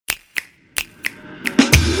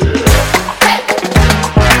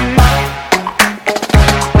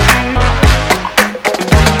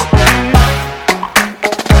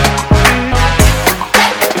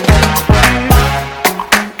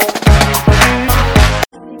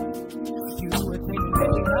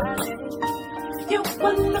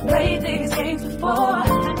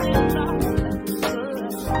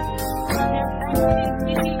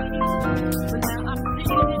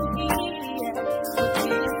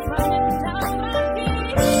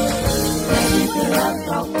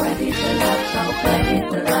Ready to love,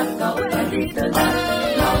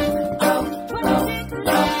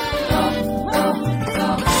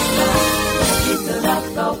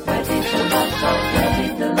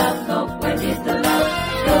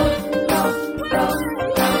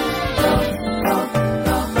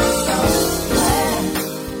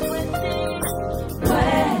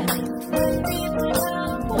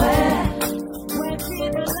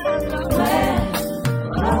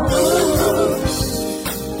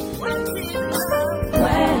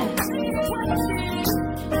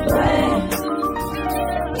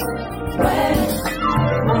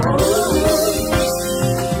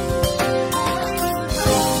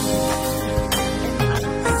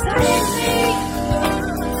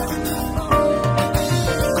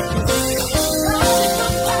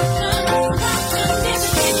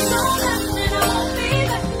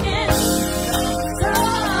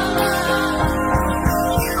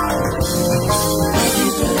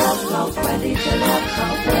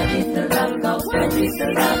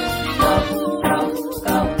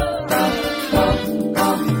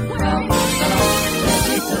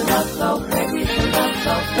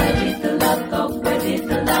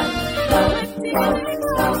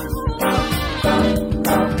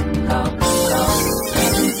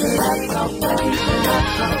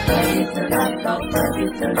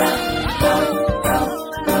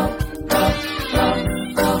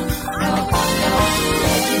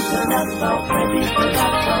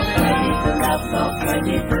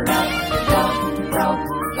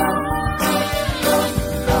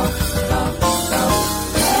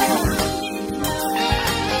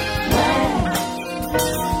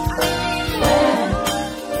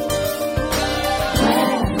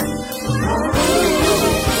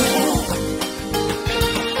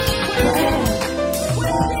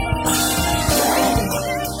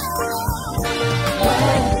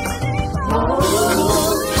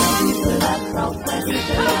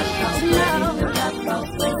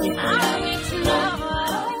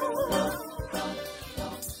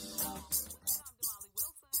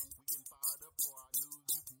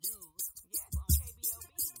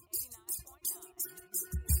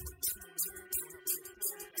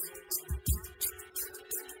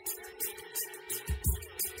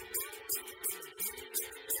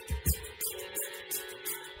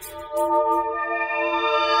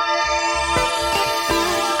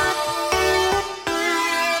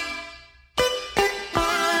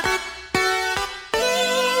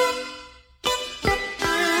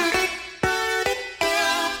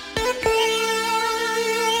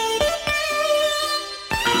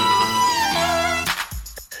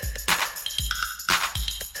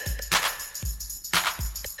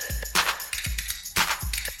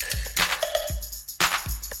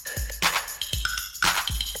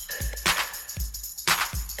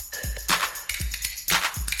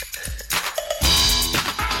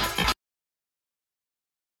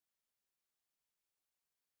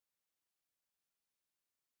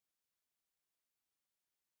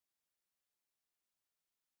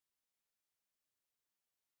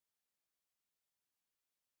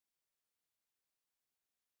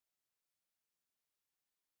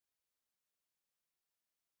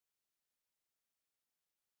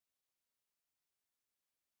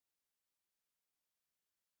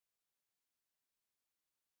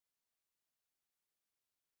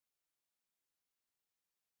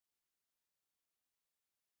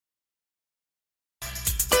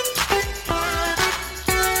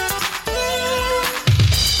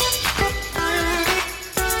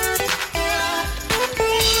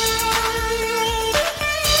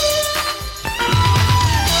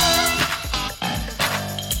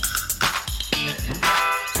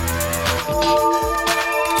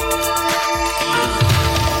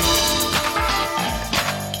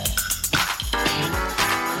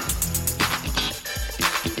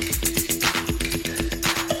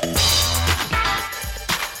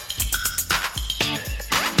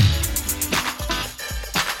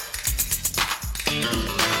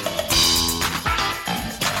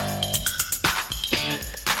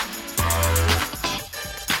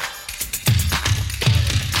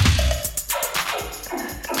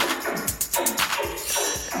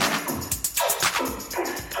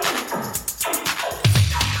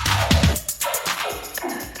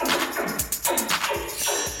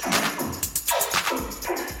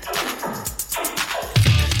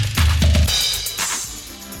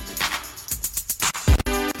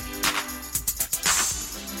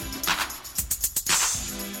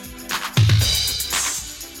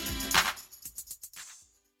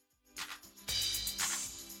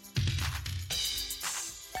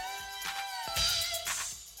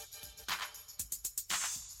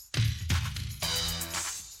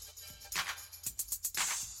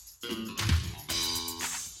 Yeah.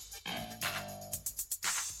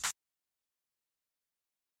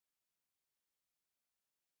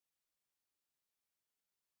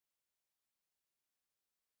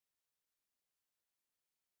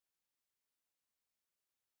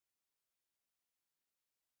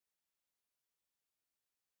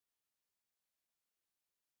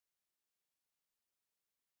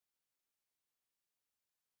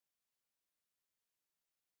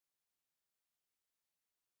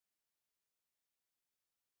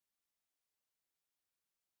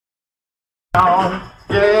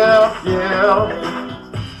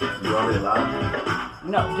 You already live?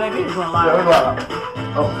 No, JB is going live. Yeah, we're live.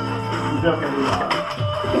 Oh, you definitely live.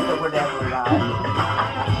 So we're definitely live.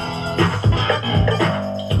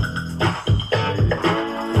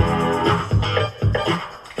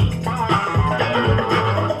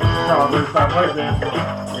 Charles, let's start right dancing.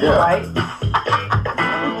 Yeah. Right?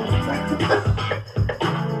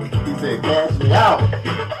 He said, cash me out.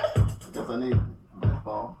 Guess I need that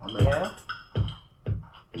phone. Yeah.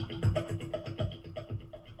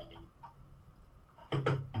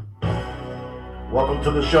 Welcome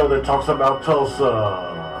to the show that talks about Tulsa.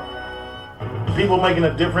 People making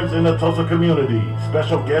a difference in the Tulsa community.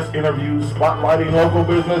 Special guest interviews spotlighting local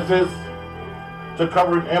businesses to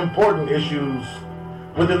cover important issues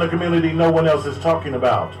within the community no one else is talking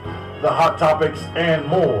about. The hot topics and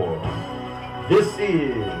more. This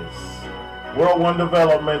is World One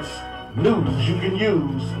Development's News You Can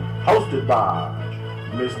Use, hosted by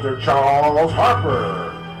Mr. Charles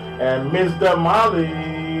Harper and Ms. Damali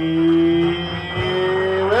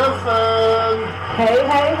Wilson.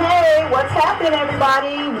 Hey, what's happening,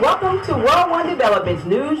 everybody? Welcome to World One Development's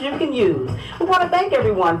News You Can Use. We want to thank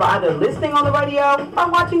everyone for either listening on the radio or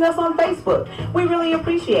watching us on Facebook. We really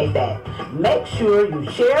appreciate that. Make sure you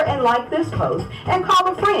share and like this post and call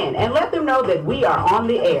a friend and let them know that we are on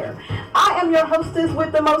the air. I am your hostess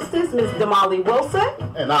with the mostest, Ms. Damali Wilson.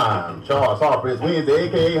 And I'm Charles Harper. It's Wednesday,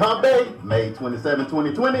 a.k.a. Hump Day, May 27,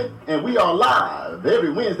 2020. And we are live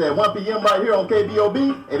every Wednesday at 1 p.m. right here on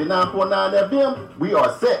KBOB 89.9 FM. We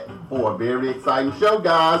are set for a very exciting show,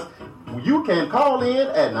 guys. You can call in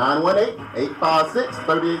at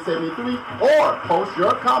 918-856-3873 or post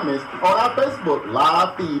your comments on our Facebook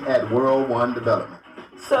live feed at World One Development.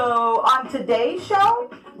 So on today's show,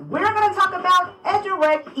 we're going to talk about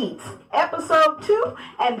EduRec Eats, episode 2,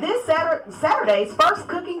 and this Saturday's first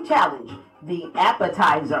cooking challenge, the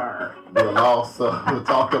appetizer. We'll also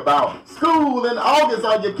talk about school in August.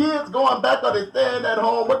 Are your kids going back or they staying at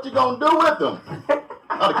home? What you going to do with them?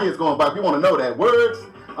 Are the kids going back? We want to know that. Words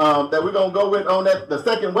that we're going to go with on the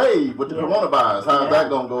second wave with the coronavirus. How's that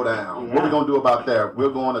going to go down? What are we going to do about that? We're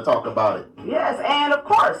going to talk about it. Yes, and of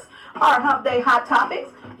course, our Hump Day hot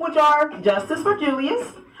topics, which are justice for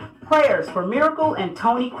Julius, prayers for Miracle and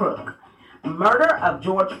Tony Crook, murder of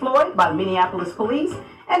George Floyd by the Minneapolis police,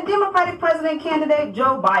 and Democratic President candidate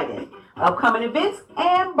Joe Biden, upcoming events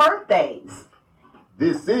and birthdays.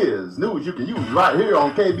 This is News You Can Use right here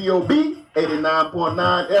on KBOB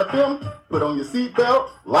 89.9 FM. Put on your seatbelt,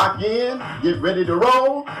 lock in, get ready to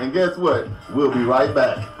roll, and guess what? We'll be right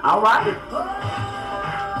back. All right.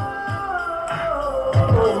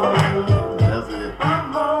 That's it.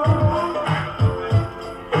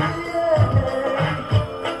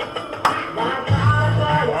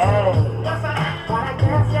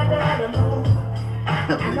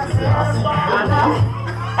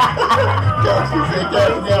 She said,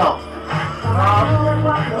 cash me out.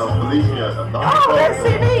 Felicia. Oh, that's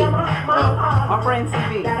CB. My friend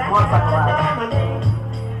CB. Motorcycle rider.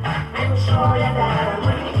 And show you that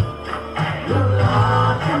you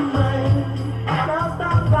love me. Those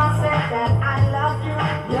times I said that I love you.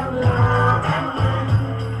 You love me.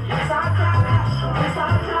 Yes, I cry. Yes, I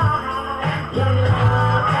cry. You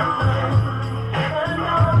love me. Even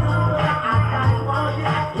though I cry for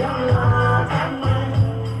you. You love me.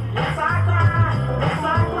 Yes, I cry. Yes, I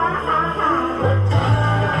cry.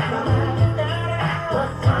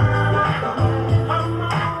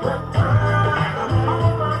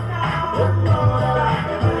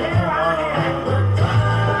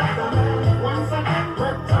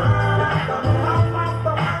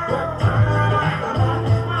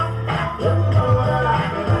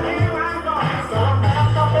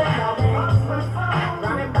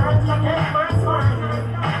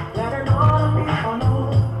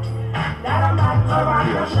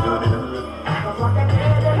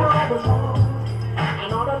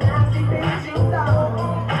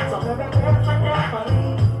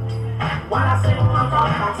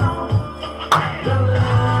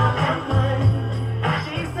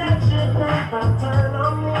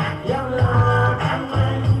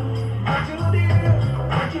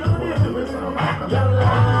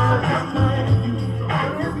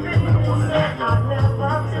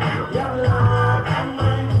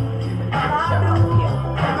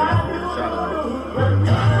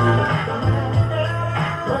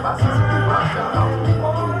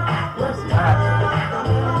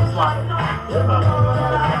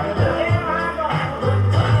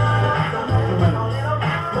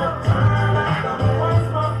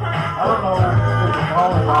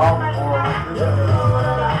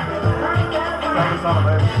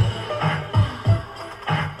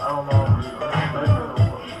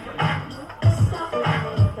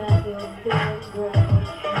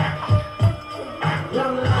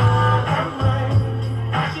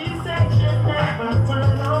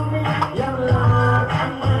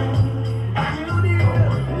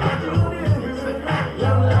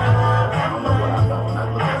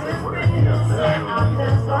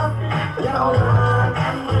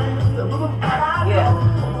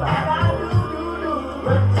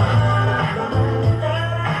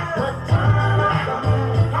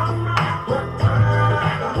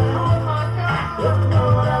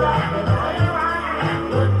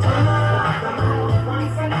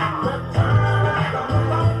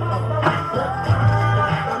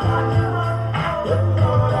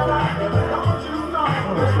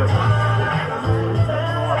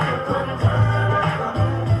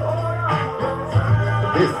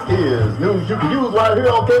 is News You Can Use right here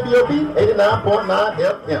on KBOB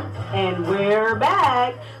 89.9 FM. And we're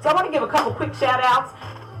back. So I want to give a couple quick shout outs.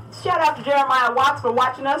 Shout out to Jeremiah Watts for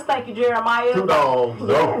watching us. Thank you, Jeremiah. Two dogs.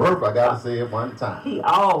 Yes. Oh, Roof, I gotta say it one time. He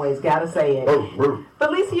always got to say it. Oh, Roof.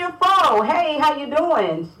 Felicia Fro, hey, how you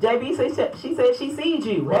doing? JB said she sees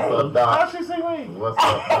you. What's Hey. up, Doc? How she see me? What's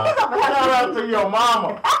up, Doc? Shout out to your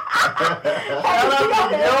mama. Shout out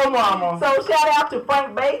to your mama. So shout out to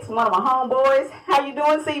Frank Bates, one of my homeboys. How you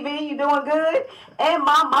doing, CB? You doing good? And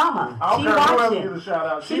my mama. I don't She care who else watching. get a shout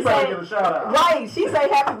out. She She better said- get a shout out. Right. She say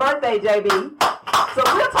happy birthday, JB. So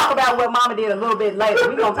we'll talk about what Mama did a little bit later.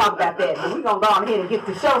 We're going to talk about that. But we're going to go on ahead and get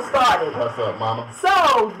the show started. What's up, Mama?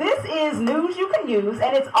 So this is News You Can Use,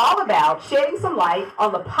 and it's all about shedding some light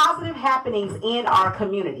on the positive happenings in our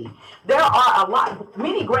community. There are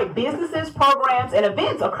many great businesses, programs, and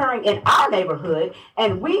events occurring in our neighborhood,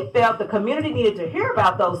 and we felt the community needed to hear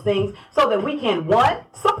about those things so that we can, 1,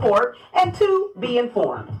 support, and 2, be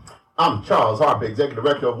informed. I'm Charles Harper, Executive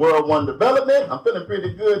Director of World One Development. I'm feeling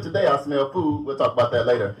pretty good today. I smell food. We'll talk about that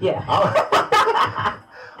later. Yeah.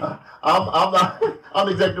 I'm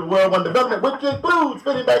the Executive of World One Development, which includes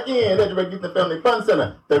fitting back in Edgewater Youth and Family Fun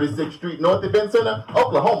Center, 36th Street North Event Center,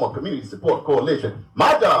 Oklahoma Community Support Coalition.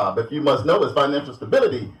 My job, if you must know, is financial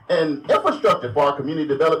stability and infrastructure for our community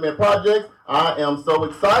development projects. I am so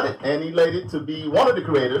excited and elated to be one of the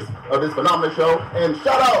creators of this phenomenal show. And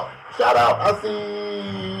shout out, I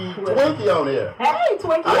see Twinkie on here. Hey,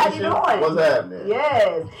 Twinkie, how you doing? What's happening?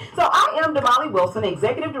 Yes. So I am Damali Wilson,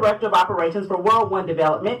 Executive Director of Operations for World One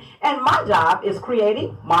Development, and my job is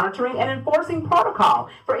creating, monitoring, and enforcing protocol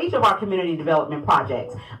for each of our community development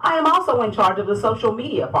projects. I am also in charge of the social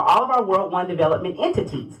media for all of our World One Development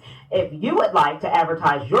entities. If you would like to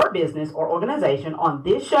advertise your business or organization on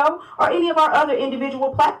this show or any of our other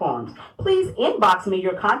individual platforms, please inbox me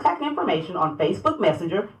your contact information on Facebook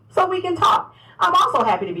Messenger so we can talk. I'm also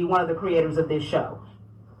happy to be one of the creators of this show.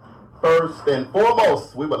 First and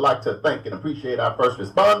foremost, we would like to thank and appreciate our first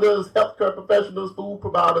responders, healthcare professionals, food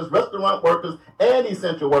providers, restaurant workers, and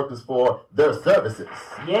essential workers for their services.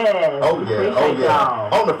 Yes. Oh we yeah, appreciate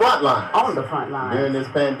y'all. On the front line. On the front line. During this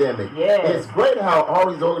pandemic. Yes. It's great how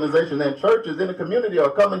all these organizations and churches in the community are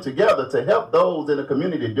coming together to help those in the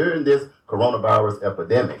community during this coronavirus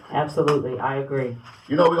epidemic. Absolutely, I agree.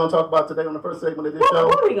 You know what we're going to talk about today on the first segment of this show?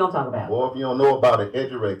 What are we going to talk about? Well, if you don't know about it,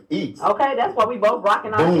 EduRec Eats. Okay, that's why we both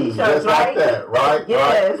rocking our Boom, t-shirts, just like right? that, right?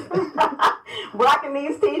 Yes. Rocking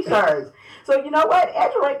these t-shirts. So you know what?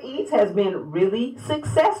 EduRec Eats has been really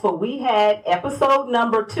successful. We had episode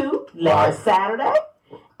number 2 last Saturday,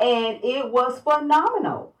 and it was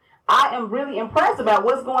phenomenal. I am really impressed about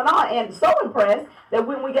what's going on, and so impressed that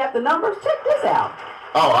when we got the numbers, check this out.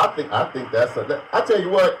 Oh, I think that's I tell you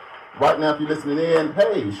what, right now if you're listening in,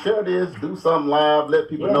 hey, share this, do something live, let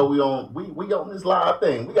people know we on this live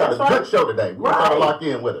thing. We got That's a right. good show today. We're trying to lock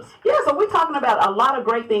in with us. Yeah, so we're talking about a lot of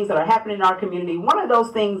great things that are happening in our community. One of those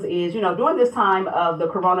things is, during this time of the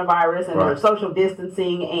coronavirus and the social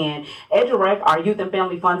distancing, and EduRec, our Youth and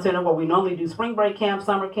Family Fun Center, where we normally do spring break camps,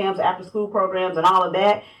 summer camps, after school programs, and all of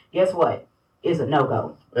that, guess what? It's a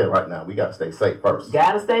no-go. Yeah, right now, we got to stay safe first.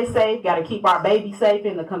 Got to stay safe. Got to keep our baby safe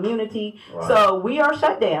in the community. Right. So we are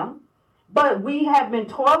shut down. But we have been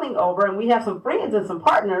toiling over, and we have some friends and some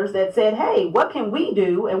partners that said, hey, what can we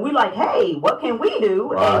do? And we like, hey, what can we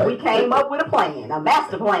do? Right. And we came up with a plan, a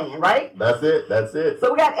master plan, right? That's it.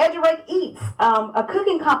 So we got EduRec Eats, a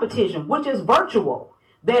cooking competition, which is virtual,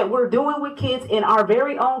 that we're doing with kids in our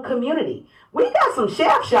very own community. We got some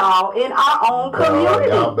chefs, y'all, in our own community.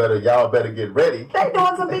 Y'all better get ready. They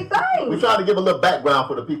doing some big We're things. trying to give a little background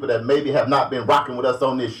for the people that maybe have not been rocking with us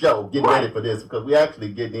on this show, getting Right. ready for this, because we actually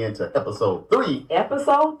getting into episode 3.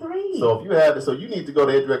 Episode 3. So if you have it, so you need to go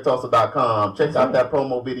to edurectulsa.com, check out that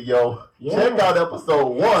promo video, Yeah. check out episode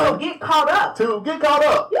 1. So get caught up. To get caught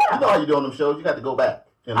up. Yeah. You know how you do on them shows. You got to go back.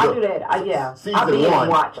 And I look. do that. I Season binge 1.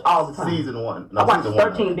 watch all the time. Season 1. I watched season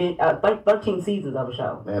 1. 13 seasons of a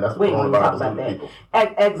show. Man, that's what we ain't gonna talk coronavirus about do to that.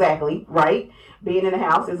 people. Exactly, right? Being in the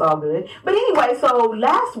house is all good. But anyway, so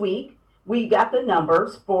last week we got the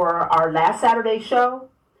numbers for our last Saturday show.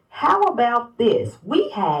 How about this?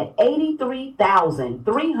 We had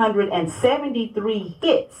 83,373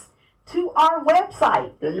 hits to our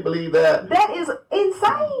website. Can you believe that? That is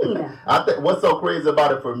insane. I think what's so crazy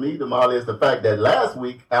about it for me, Damali, is the fact that last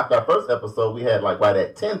week, after our first episode, we had right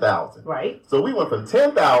at 10,000. Right? So we went from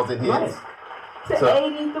 10,000 hits Right. To So-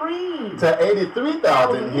 83. to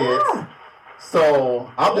 83,000 hits. Yeah. So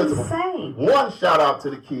I'm just Insane. one shout out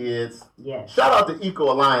to the kids. Yes. Shout out to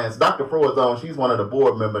Eco Alliance. Dr. Froizone, she's one of the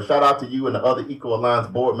board members. Shout out to you and the other Eco Alliance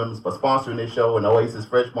board members for sponsoring this show and Oasis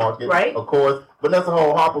Fresh Market. Right. Of course, Vanessa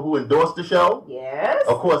Hall Harper, who endorsed the show. Yes.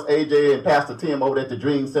 Of course, AJ and Pastor Tim over at the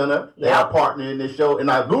Dream Center. They are partnering in this show. And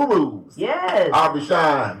our gurus. Yes. Aubrey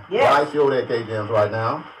Shine. Yes. Right, show at KJM's right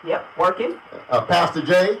now. Yep, working. Pastor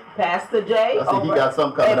J. Pastor J. I see he got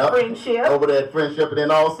something coming up. Friendship. Over there at Friendship. And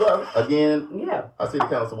then also, again, yeah, I see the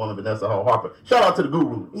Councilwoman Vanessa Hall Harper. Shout out to the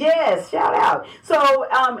gurus. Yes, shout out. So,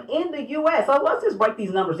 in the U.S., so let's just break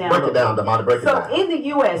these numbers down. Break it down, Damani, break it down. So, in the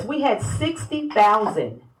U.S., we had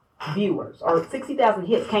 60,000 viewers, or 60,000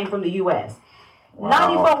 hits came from the U.S. Wow.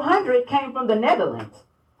 9,400 came from the Netherlands.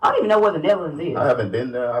 I don't even know where the Netherlands is. I haven't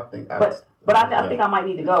been there. I think. But I think I might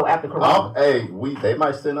need to go after Corona. Hey, they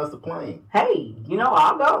might send us a plane. Hey,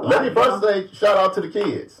 I'll go. Let me first say shout out to the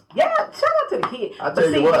kids. Yeah, shout out to the kids. I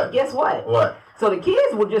tell you what. Guess what? What? So the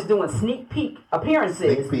kids were just doing sneak peek appearances.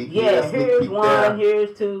 Sneak peek. Yeah, here's one, there.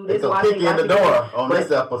 here's two. This is why kick in the door on this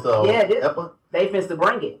episode. Yeah, they finna to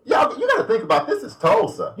bring it. Y'all, you got to think about this is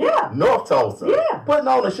Tulsa. Yeah. North Tulsa. Yeah. Putting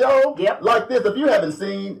on a show like this. If you haven't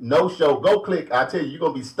seen no show, go click. I tell you, you're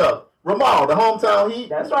going to be stuck. Ramal, the hometown Heat.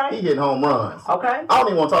 That's right. He hitting home runs. Okay. I don't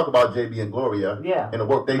even want to talk about JB and Gloria. Yeah. And the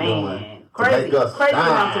work they doing. Crazy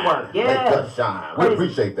amount of work. Yeah. Make us shine. We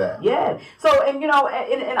appreciate that. Yeah. So, and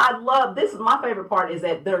I love, this is my favorite part is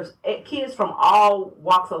that there's kids from all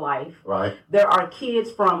walks of life. Right. There are kids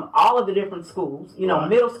from all of the different schools,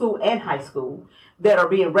 middle school and high school, that are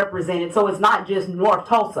being represented. So it's not just North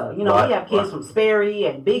Tulsa. We have kids from Sperry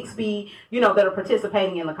and Bixby, that are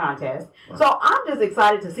participating in the contest. Right. So I'm just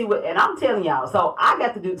excited to see and I'm telling y'all, so I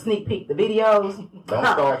got to do sneak peek the videos. Don't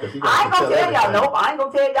start, because I ain't going to tell y'all, nope, I ain't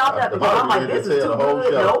going to tell y'all nothing, because I'm like, this is too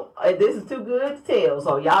good, nope, this is too good to tell,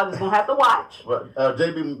 so y'all just going to have to watch. Well,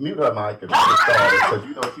 JB, mute her mic if she gets started,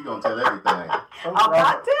 because she's going to tell everything. I'm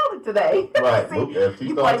not telling today. Right. See,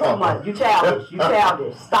 you play too much. You childish.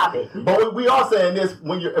 Stop it. But we are saying this,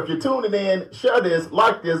 if you're tuning in, share this,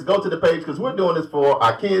 like this, go to the page, because we're doing this for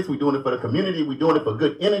our kids, we're doing it for the community, we're doing it for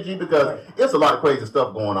good energy, because it's a lot of crazy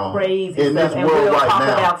stuff going on in this world we'll right talk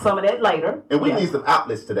now. About some of that later. And we need some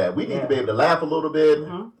outlets to that. We need to be able to laugh a little bit,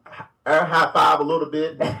 air high five a little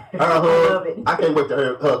bit, air hug. I can't wait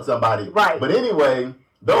to hug somebody. Right. But anyway,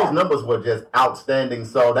 those numbers were just outstanding.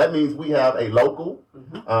 So that means we have a local,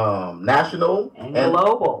 national, and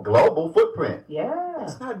global footprint. Yeah.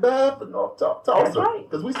 It's not bad for North Tulsa. That's right.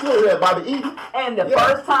 Because we still here at Bobby E. And the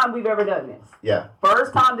first time we've ever done this. Yeah.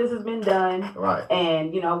 First time this has been done. Right.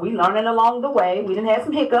 And, we learning along the way. We didn't have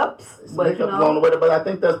some hiccups. Some hiccups along the way, but I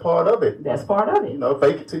think that's part of it. That's part of it.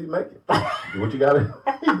 Fake it till you make it. Do what you gotta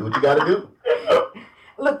do.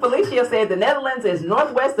 Look, Felicia said the Netherlands is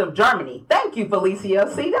northwest of Germany. Thank you, Felicia.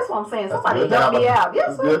 See, that's what I'm saying. Somebody help me out.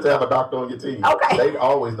 Yes, it's good to have a doctor on your team. Okay. They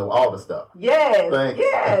always know all the stuff. Yes. Thanks.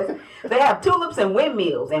 Yes. They have tulips and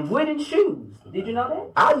windmills and wooden shoes. Did you know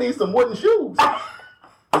that? I need some wooden shoes.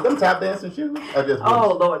 Is them tap dancing shoes?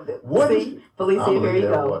 Lord. See, Felicia, here you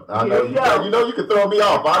go. Here you go. You can throw me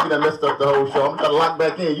off. I done messed up the whole show. I'm trying to lock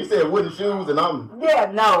back in. You said wooden shoes and I'm... Yeah,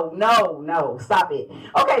 no. Stop it.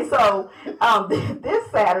 Okay, so this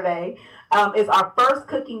Saturday is our first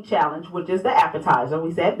cooking challenge, which is the appetizer.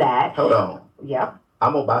 We said that. Hold on. Yep.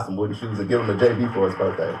 I'm going to buy some wooden shoes and give them to JB for his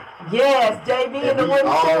birthday. Yes, JB and the wooden shoes.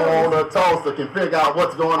 All the Tulsa can figure out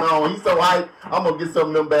what's going on. He's so hyped. I'm going to get some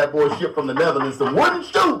of them bad boys shipped from the Netherlands. Some wooden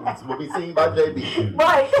shoes will be seen by JB.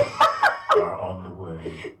 Right. Are on the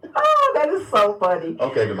way. Oh, that is so funny.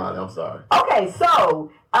 Okay, Damani, I'm sorry. Okay, so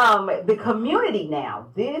the community now.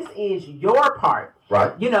 This is your part.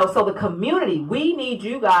 Right. So the community, we need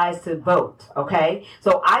you guys to vote, okay?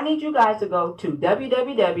 So I need you guys to go to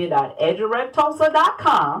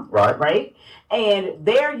www.edurectulsa.com. Right. And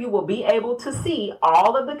there you will be able to see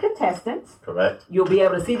all of the contestants. Correct. You'll be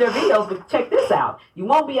able to see their videos, but check this out. You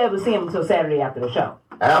won't be able to see them until Saturday after the show.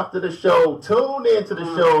 After the show, tune into the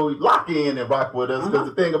show, lock in and rock with us, because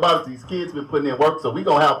the thing about it, these kids been putting in work, so we're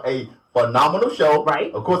going to have a phenomenal show.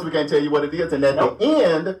 Right. Of course, we can't tell you what it is, and at the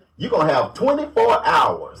end, you're going to have 24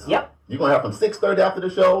 hours. Yep. You're going to have from 6:30 after the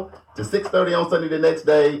show to 6:30 on Sunday the next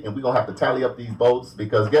day, and we're going to have to tally up these votes,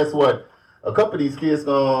 because guess what? A couple of these kids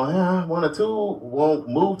one or two won't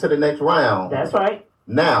move to the next round. That's right.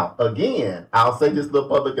 Now, again, I'll say this little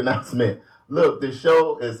public announcement. Look, this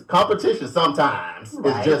show is competition sometimes.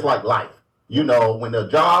 Right. It's just like life. When the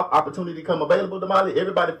job opportunity come available to Molly,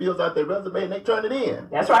 everybody fills out their resume and they turn it in.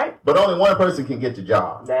 That's right. But only one person can get the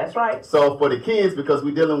job. That's right. So for the kids, because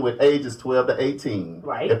we're dealing with ages 12 to 18,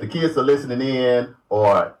 right. If the kids are listening in,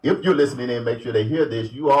 or if you're listening in, make sure they hear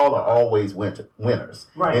this. You all are always winners.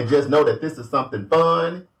 Right. And just know that this is something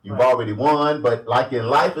fun. You've already won, but like in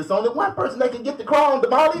life, it's only one person that can get the crown,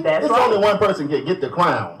 Damali. That's right. Only one person can get the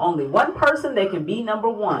crown. Only one person that can be number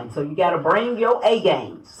one. So you got to bring your A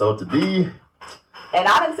game. So to be And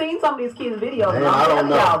I done seen some of these kids' videos. Man, and I don't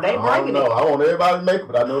know. y'all, they I bringing don't know. it. I want everybody to make it,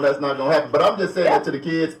 but I know that's not going to happen. But I'm just saying that to the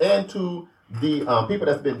kids and to the people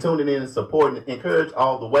that's been tuning in and supporting, encourage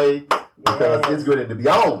all the way because it's good to be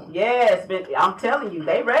on. Yes, but I'm telling you,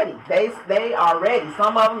 they ready. They are ready.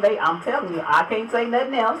 Some of them, I'm telling you, I can't say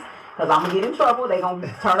nothing else because I'm going to get in trouble. They're going to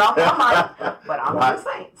turn off my mic. But I'm just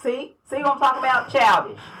saying. See what I'm talking about?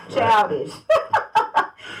 Childish.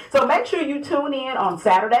 So make sure you tune in on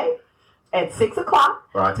Saturday at 6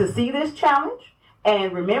 o'clock to see this challenge.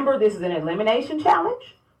 And remember, this is an elimination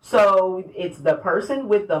challenge. So it's the person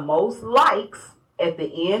with the most likes at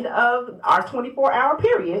the end of our 24-hour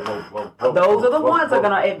period. Those are the ones that are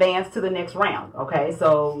going to advance to the next round. Okay,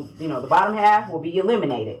 so, the bottom half will be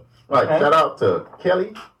eliminated. Right, okay? Shout out to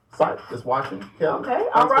Kelly Sykes that's watching. Kelly, okay,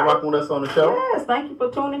 thanks for rocking with us on the show. Yes, thank you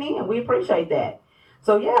for tuning in. We appreciate that.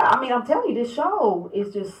 So, I'm telling you, this show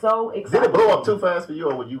is just so exciting. Did it blow up too fast for you,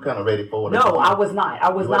 or were you kind of ready for it? No, I was not. I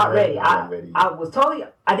was not ready. I was totally,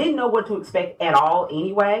 I didn't know what to expect at all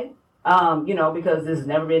anyway, because this has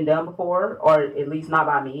never been done before, or at least not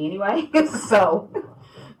by me anyway. So,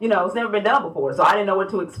 it's never been done before. So I didn't know what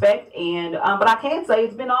to expect. And, but I can say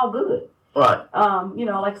it's been all good. Right.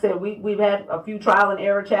 Like I said, we've had a few trial and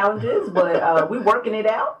error challenges, but we're working it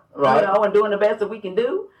out, right. And doing the best that we can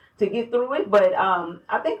do to get through it. But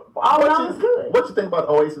I think all in all is good. What you think about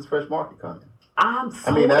Oasis Fresh Market coming? I'm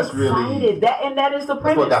so that's excited. really That is the premise.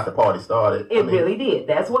 That's what got the party started. It really did.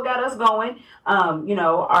 That's what got us going. I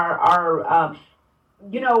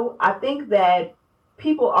think that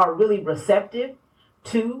people are really receptive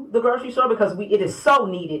to the grocery store because it is so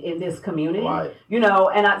needed in this community. Right.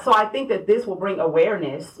 So I think that this will bring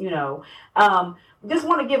awareness. Just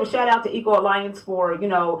want to give a shout out to Eco Alliance for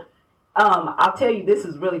I'll tell you, this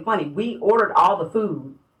is really funny. We ordered all the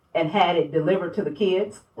food and had it delivered to the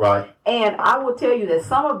kids. Right. And I will tell you that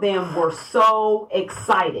some of them were so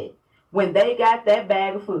excited when they got that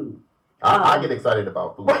bag of food. I get excited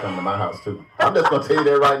about food coming to my house, too. I'm just going to tell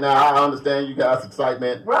you that right now. I understand you guys'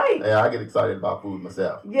 excitement. Right. Yeah, I get excited about food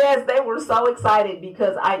myself. Yes, they were so excited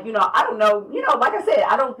because I don't know, like I said,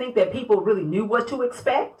 I don't think that people really knew what to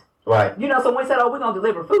expect. Right. So when we said, we're going to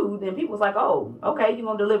deliver food, then people was like, oh, okay, you're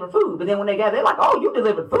going to deliver food. But then when they got there, like, oh, you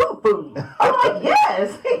delivered food. I'm like,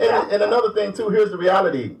 yes. and another thing, too, here's the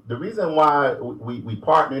reality. The reason why we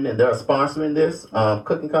partnering and they're sponsoring this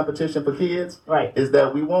cooking competition for kids is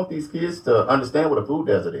that we want these kids to understand what a food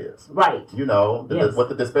desert is. Right. What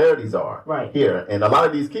the disparities are here. And a lot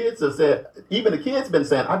of these kids have said, even the kids been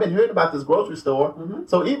saying, I've been hearing about this grocery store. Mm-hmm.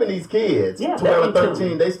 So even these kids, 12 and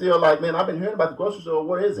 13, they still like, man, I've been hearing about the grocery store.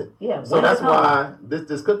 Where is it? Yeah, so that's why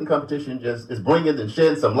this cooking competition just is bringing and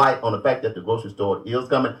shedding some light on the fact that the grocery store is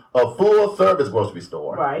coming. A full service grocery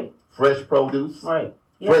store. Right. Fresh produce. Right.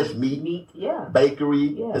 Fresh meat.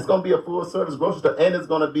 Bakery. Yeah. It's going to be a full service grocery store and it's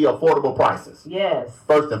going to be affordable prices. Yes.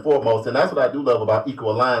 First and foremost. And that's what I do love about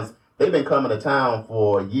Eco Alliance. They've been coming to town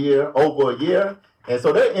for over a year. And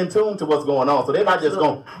so they're in tune to what's going on. So they're not just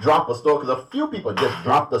going to drop a store, because a few people just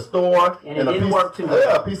dropped the store. And it didn't work too well.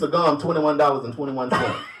 Yeah, a piece of gum,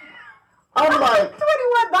 $21.21. I'm like,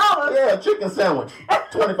 $21? Yeah, chicken sandwich,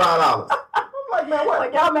 $25. I'm like, man, what?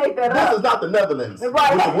 Like, y'all made that up. This is not the Netherlands with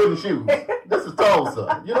the wooden shoes. This is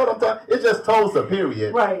Tulsa. You know what I'm talking? It's just Tulsa,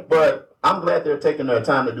 period. Right. But I'm glad they're taking their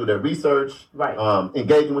time to do their research,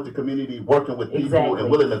 engaging with the community, working with people, and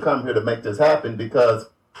willing to come here to make this happen, because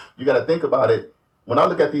you got to think about it. When I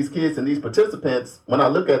look at these kids and these participants, when I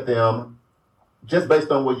look at them, just based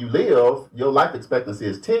on where you live, your life expectancy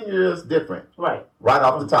is 10 years different. Right. Right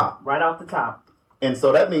off the top. Right off the top. And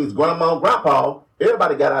so that means grandma and grandpa,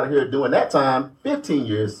 everybody got out of here during that time 15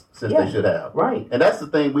 years since they should have. Right. And that's the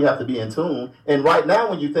thing, we have to be in tune. And right now,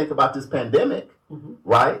 when you think about this pandemic,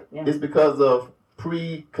 it's because of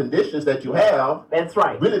preconditions that you have. That's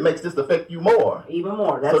right. Really makes this affect you more. Even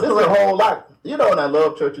more. That's so this is a whole lot. And I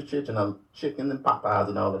love Church of Chicken and chicken and Popeyes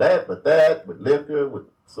and all of that, but that with liquor, with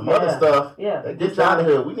some other stuff, that gets you out of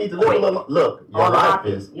here. We need to live a little. Look, your life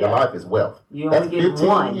is wealth. That's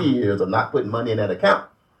 15 years of not putting money in that account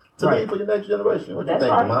to leave for your next generation. What you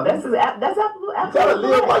think, Molly? That's absolutely. You gotta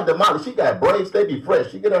live like the Molly. She got braids; they be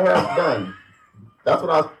fresh. She get her hair done. That's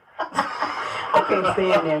what I was. I can't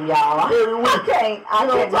stand them, y'all. Every week. I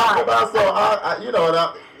can't talk about.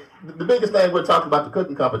 So the biggest thing we're talking about the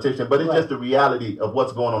cooking competition, but it's just the reality of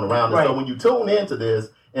what's going on around us. So when you tune into this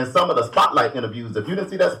and some of the spotlight interviews, if you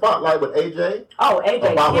didn't see that spotlight with AJ,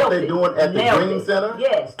 AJ about what they're doing at the Dream Center,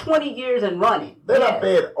 20 years and running. They have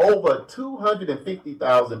fed over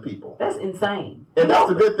 250,000 people. That's insane. And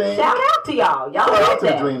that's a good thing. Shout out to y'all. Y'all shout out to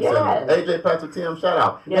that. the Dream Center. AJ, Pastor Tim, shout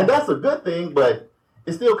out. And that's a good thing, but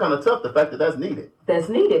it's still kind of tough, the fact that that's needed. That's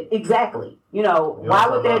needed, exactly. You know, why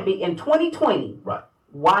would that be in 2020? Right.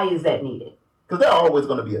 Why is that needed? Because there's always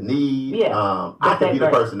going to be a need. Yeah. That could be the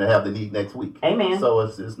person to have the need next week. Amen. So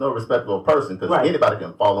it's no respectable person because anybody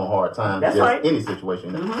can fall on hard times. That's right. Any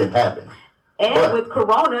situation can happen. And with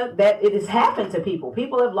Corona, that it has happened to people.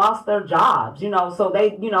 People have lost their jobs, you know, so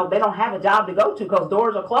they don't have a job to go to because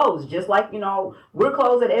doors are closed. Just like, you know, we're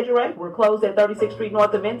closed at EduRec. We're closed at 36th Street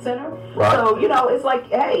North Event Center. Right. So, you know, it's like,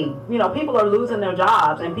 hey, you know, people are losing their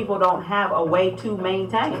jobs and people don't have a way to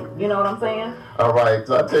maintain. You know what I'm saying? All right.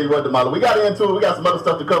 So I tell you what, DeMala, we got into it. We got some other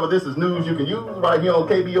stuff to cover. This is news you can use right here on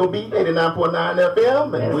KBOB 89.9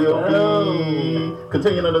 FM. And we'll be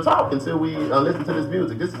continuing to talk until we listen to this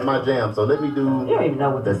music. This is my jam. So let me do You don't even know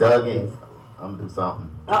what the this song Dougie. is. I'm gonna do something.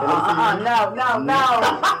 No. But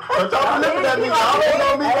y'all looking at me. Y'all don't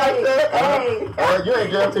know me like that. You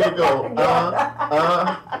ain't jam till you go.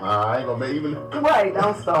 I ain't gonna make even. Right,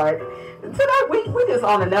 don't start. Today we just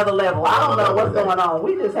on another level. I don't know what's going on.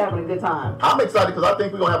 We just having a good time. I'm excited because I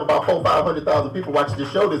think we're gonna have about 500,000 people watching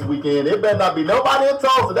this show this weekend. It better not be nobody in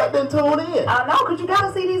Tulsa that didn't tune in. I know, because you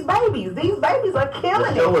gotta see these babies. These babies are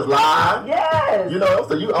killing The show is live. Yes. You know,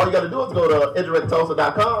 so all you gotta do is go to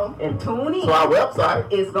edurectulsa.com. And tune in. To our website.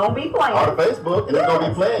 It's gonna be playing. Or to Facebook, and it's gonna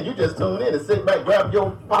be playing. You just tune in and sit back, grab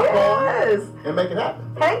your popcorn, and make it happen.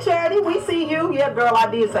 Hey, Charity, we see you. Yeah, girl, I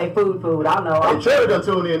did say food. I know. Hey, Charity done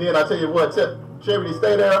tune in. I tell you what, Charity,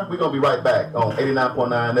 stay there. We're going to be right back on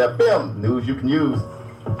 89.9 FM. News you can use.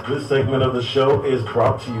 This segment of the show is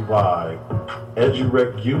brought to you by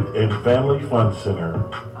EduRec Youth and Family Fun Center.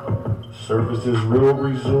 Services will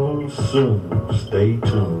resume soon. Stay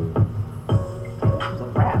tuned. That was a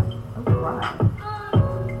wrap. I'm crying.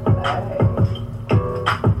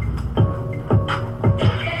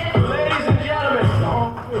 Ladies and gentlemen,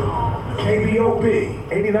 KBOB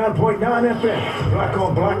 89.9 FM, Black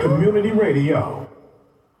on Black Community Radio.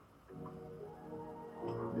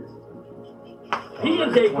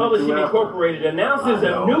 P&J Publishing Incorporated announces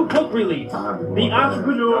a new book release, The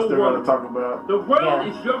Entrepreneurial World. The World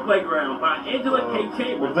is Your Playground by Angela K.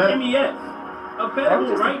 Chambers, MES.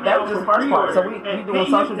 Available right now for pre-order So we doing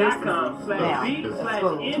social distancing now.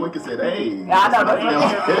 Twinkie said, hey. I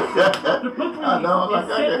know. The book release is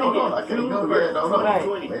set to hit June 1st,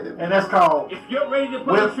 2020. And that's called If you're ready to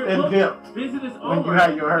publish your and book, Dip. visit us When you online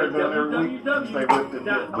have your hair at done every week, say whipped and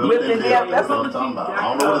dip. Whipped and dip, that's what I'm talking about. I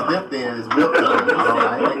don't know what a dip then is. Whipped up. I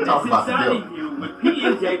ain't talking about the Inside dip. of you with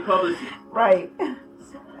P&J Publishing. Right.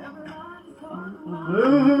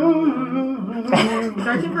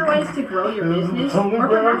 Searching for ways to grow your business, or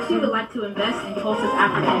perhaps you would like to invest in Tulsa's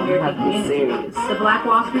African American community. The Black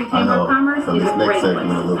Wall Street Chamber of Commerce is a great place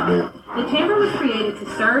to start. The Chamber was created to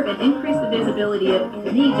serve and increase the visibility of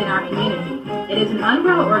needs in our community. It is an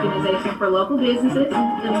umbrella organization for local businesses,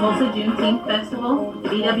 the Tulsa Juneteenth Festival,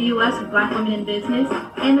 BWS Black Women in Business,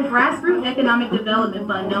 and the Grassroots Economic Development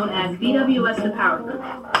Fund known as BWS The Power Group.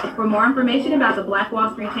 For more information about the Black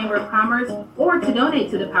Wall Street Chamber of Commerce or to donate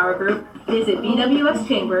to the Power Group, visit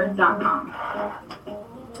bwschamber.com.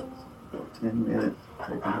 10 minutes.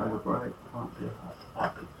 Take another break.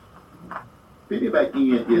 Feedback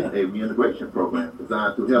In is a reintegration program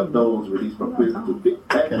designed to help those released from prison to fit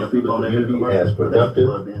back into the community as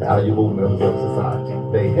productive, valuable members of society.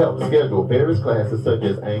 They help schedule various classes such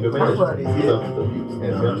as anger management, substance abuse,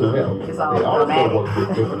 and mental health. They also work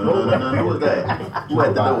with different programs to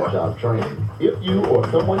provide job training. If you or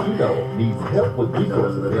someone you know needs help with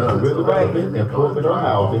resources in career development, employment, or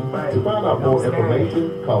housing, to find out more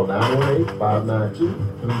information, call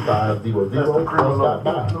 918-592-3500 or stop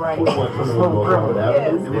by 2121 Robert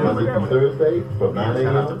Avenue, Monday through Thursday from 9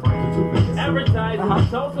 a.m. to 2 p.m. Advertising the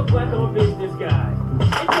Tulsa Black Owned Business Guide.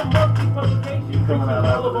 It's a monthly publication featuring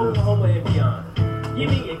all of Oklahoma and beyond,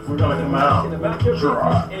 giving exclusive information about your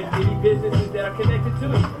business and any businesses that are connected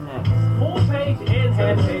to it. Full page and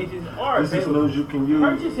half pages are available. You can use.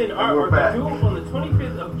 Purchase an artwork or do on the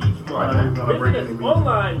 25th of each month. Visit us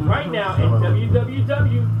online right now at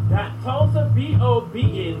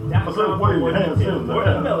www.tulsabobn.com for more details. Or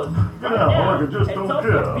email us right now at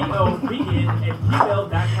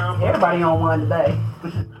tulsabobn@gmail.com. Everybody on one today.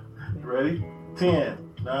 Ready? 10,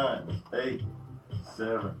 9, 8,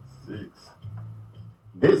 7, 6.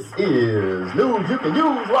 This is News You Can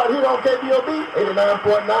Use right here on KBOB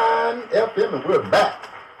 89.9 FM, and we're back.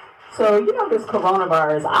 So, you know, this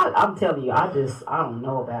coronavirus, I'm telling you, I don't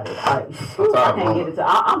know about it. I can't get it to,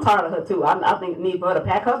 I'm tired of her too. I think need for her to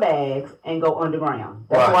pack her bags and go underground.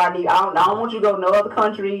 That's why I don't want you to go no other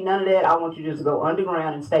country, none of that. I want you just to go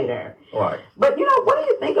underground and stay there. Right. But, you know, what do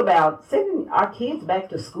you think about sending our kids back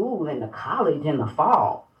to school and to college in the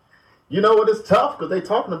fall? You know what? It's tough because they're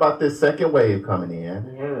talking about this second wave coming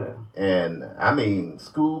in. Yeah. And, I mean,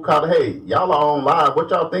 school, college, hey, y'all are on live. What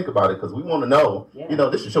y'all think about it? Because we want to know. Yeah. You know,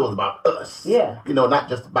 this show is about us. Yeah. You know, not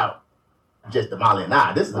just about just Damali and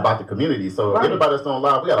I. This is about the community. So Right. everybody that's on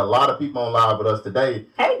live, we got a lot of people on live with us today.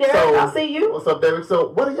 Hey, Derek, So, I see you. What's up, Derek? So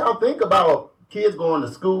what do y'all think about kids going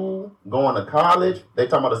to school, going to college? They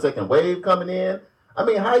talking about a second wave coming in. I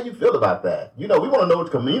mean, how you feel about that? You know, we want to know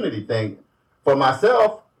what the community think. For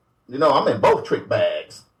myself, you know, I'm in both trick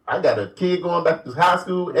bags. I got a kid going back to high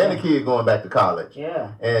school and a kid going back to college.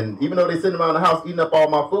 Yeah. And even though they sitting around the house eating up all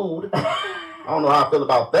my food, I don't know how I feel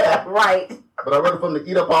about that. Right. But I'd rather for them to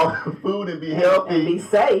eat up all the food and be healthy. And be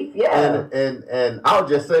safe. Yeah. And I'll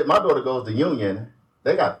just say, my daughter goes to Union.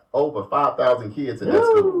 They got over 5,000 kids in that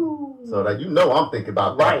school. Ooh. So that you know I'm thinking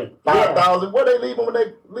about that. Right. Yeah. 5,000. Where they leaving when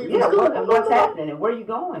they leave Yeah, school? what's happening and where you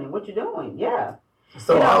going and what you doing? Yeah.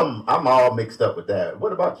 So You know- I'm all mixed up with that.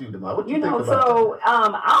 What about you, Demar? What you think about So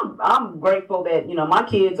I'm grateful that my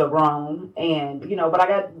kids are grown and but I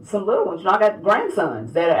got some little ones. I got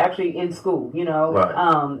grandsons that are actually in school.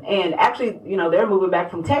 Right. And actually they're moving back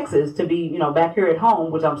from Texas to be back here at home,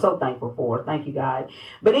 which I'm so thankful for. Thank you, God.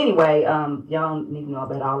 But anyway, y'all don't need to know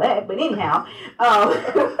about all that. But anyhow,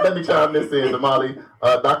 Let me chime this in, Damali.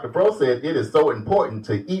 Dr. Pro said it is so important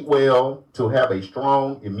to eat well, to have a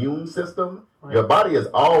strong immune system. Right. Your body is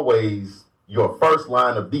always your first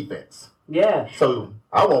line of defense. yeah. So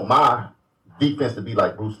I want my defense to be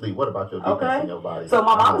like Bruce Lee. What about your defense Okay. in your body? So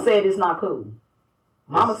my mama said it's not cool.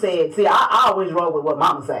 Mama said, see, I always roll with what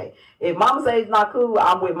mama say. If mama says it's not cool,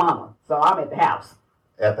 I'm with mama. So I'm at the house.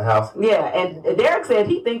 At the house? Yeah, and Derek said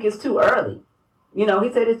he think it's too early. He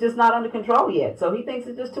said it's just not under control yet. So he thinks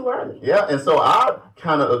it's just too early. Yeah, and so I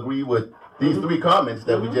kind of agree with these three comments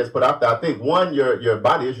that we just put out there. I think one, your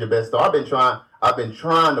body is your best. So I've been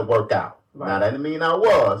trying to work out. Right. Now that didn't mean I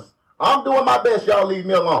was. I'm doing my best. Y'all leave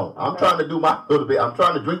me alone. I'm trying to do my little bit. I'm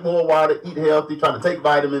trying to drink more water, eat healthy, trying to take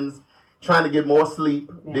vitamins, trying to get more sleep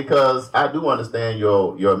because I do understand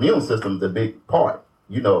your immune system is a big part.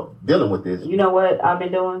 Dealing with this. You know what I've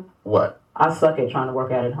been doing? What? I suck at trying to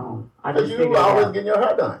work out at home. I just Because figured you it always out. getting your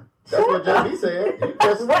hair done. That's what JB said. You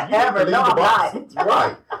just Whatever. You need to No, leave the I'm box. not.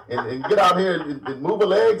 Right. And get out here and move a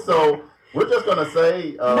leg. So we're just going to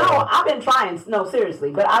say... No, I've been trying. No,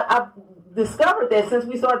 seriously. But I've discovered that since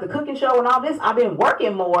we started the cooking show and all this, I've been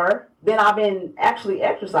working more than I've been actually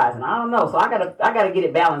exercising. I don't know. So I gotta get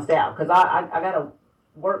it balanced out because I gotta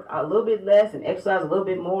work a little bit less and exercise a little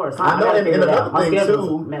bit more. Or something. I know, gotta and figure it out. another My thing schedule's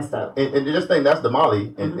too, messed up. and just think that's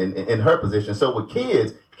Damali in her position. So with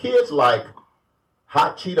kids like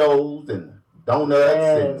hot Cheetos and donuts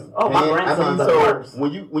Yes. and Oh, my grandsons are so worse.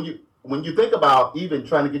 when you think about even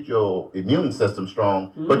trying to get your immune system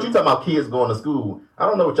strong, but you talking about kids going to school. I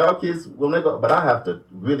don't know what y'all kids when they go, but I have to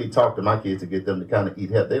really talk to my kids to get them to kind of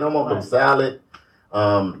eat healthy. They don't want no Right. salad,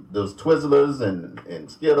 those Twizzlers and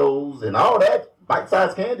Skittles and all that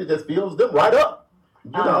bite-sized candy just fills them right up.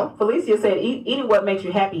 You know. Felicia said eating what makes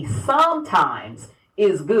you happy sometimes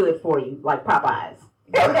is good for you, like Popeyes.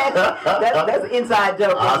 that's an inside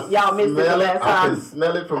joke. Y'all missed it the last I time. can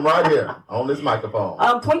smell it from right here on this microphone.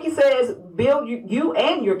 Twinkie says, build you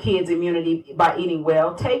and your kids' immunity by eating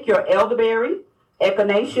well. Take your elderberry,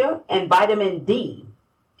 echinacea, and vitamin D.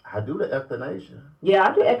 I do the echinacea. Yeah,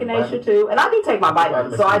 I do echinacea too. And I do take my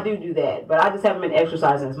vitamins, so I Vitamin do that. But I just haven't been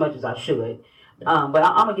exercising as much as I should. But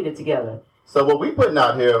I'm going to get it together. So what we putting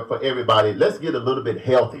out here for everybody, let's get a little bit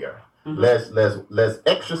healthier. Let's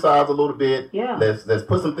exercise a little bit. Yeah. Let's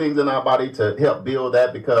put some things in our body to help build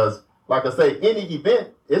that because, like I say, any event,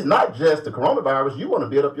 it's not just the coronavirus. You want to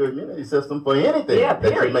build up your immunity system for anything that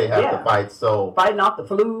you may have to fight. So fighting off the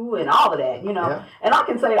flu and all of that, Yeah. And I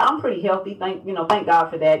can say I'm pretty healthy. Thank God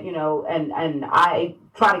for that, and I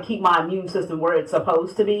try to keep my immune system where it's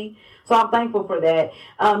supposed to be. So I'm thankful for that.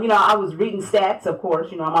 I was reading stats, of course.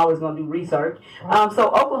 I'm always going to do research. So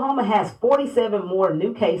Oklahoma has 47 more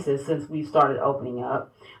new cases since we started opening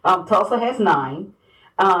up. Tulsa has 9.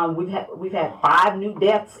 We've had 5 new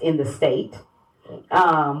deaths in the state.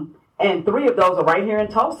 And 3 of those are right here in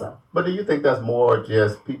Tulsa. But do you think that's more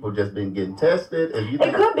just people just been getting tested? And you It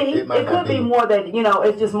think could be. It might It not could be more that,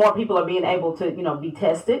 it's just more people are being able to, be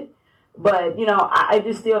tested. But, I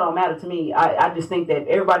just still don't matter to me. I just think that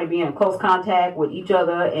everybody being in close contact with each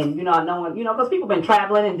other and, knowing, because people been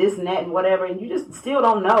traveling and this and that and whatever, and you just still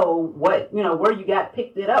don't know what, where you got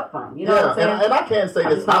picked it up from. You know what I'm saying? And I can't say I'm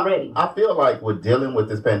this. just not ready. I feel like with dealing with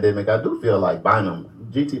this pandemic, I do feel like Bynum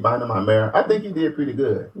GT Bynum, my mayor, I think he did pretty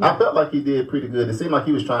good. Yeah. I felt like he did pretty good. It seemed like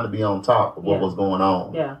he was trying to be on top of what was going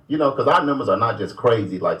on. Yeah. You know, because our numbers are not just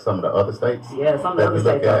crazy like some of the other states. Yeah, some of the other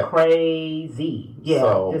states are crazy. Yeah,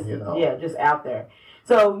 So, just, you know. yeah, just out there.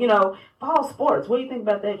 So, you know, fall sports, what do you think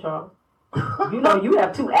about that, Charles? You know, you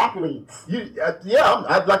have 2 athletes.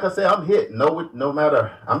 Like I said, I'm hit. No matter.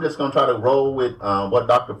 I'm just gonna try to roll with what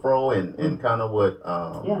Dr. Fro and kind of what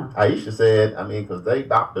Aisha said. I mean, because they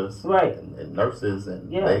doctors, right, and nurses, and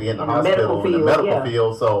yeah, they in the in hospital, in the medical field.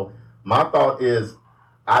 field. So my thought is,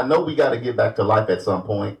 I know we got to get back to life at some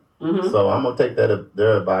point. Mm-hmm. So I'm gonna take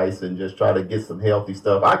their advice and just try to get some healthy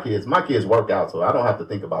stuff. My kids work out, so I don't have to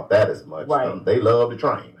think about that as much. Right. They love to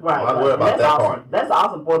train. Right. I don't worry about That's that awesome. part. That's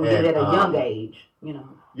awesome for them to And, get at a young age. You know.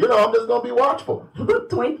 You know, I'm just gonna be watchful.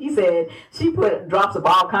 Twinkie said she put drops of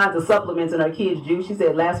all kinds of supplements in her kids' juice. She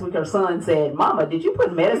said last week her son said, "Mama, did you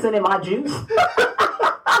put medicine in my juice?"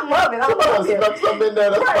 I love it. I love it. Stuff something in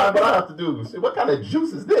there. That's fine, but I have to do. See, what kind of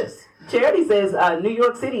juice is this? Charity says New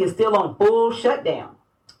York City is still on full shutdown.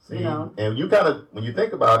 See, you know, and you kind of, when you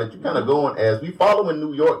think about it, you kind of going as we following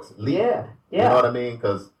New York's lead. Yeah. You know what I mean?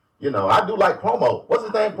 Because you know, I do like Cuomo. What's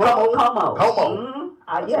his name? Como. Mm-hmm.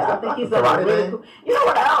 I think he's done a really cool. You know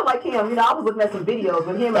what? I don't like him. You know, I was looking at some videos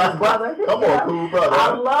with him and his brother. Come on, cool brother.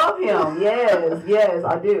 I love him. Yes,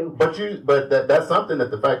 I do. But that's something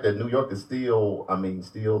that the fact that New York is still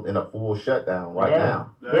in a full shutdown right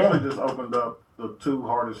now. They actually just opened up the 2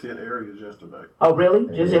 hardest hit areas yesterday. Oh, really?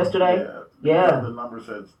 Just yesterday? Yeah. The numbers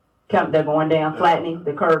said they're going down, flattening.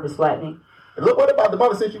 The curve is flattening. Look, what about the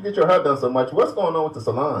mother, since you get your hair done so much, what's going on with the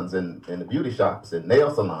salons and the beauty shops and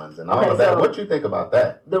nail salons and all of that? What you think about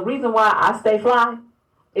that? The reason why I stay fly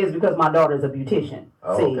is because my daughter is a beautician.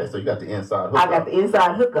 Oh, See, okay, so you got the inside hookup. I got the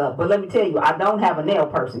inside hookup, but let me tell you, I don't have a nail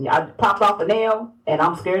person. I popped off a nail, and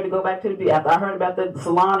I'm scared to go back to the beauty. After I heard about the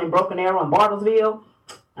salon in Broken Arrow in Bartlesville,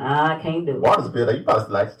 I can't do it. Watersville, you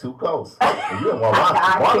probably like too close. You don't want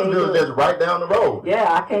Watersville is just right down the road.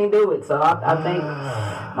 Yeah, I can't do it. So I think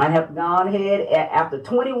might have to go on ahead after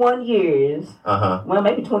 21 years. Well,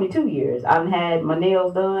 maybe 22 years. I've had my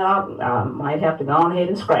nails done. I might have to go on ahead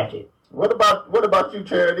and scratch it. What about you,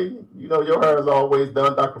 Charity? You know your hair is always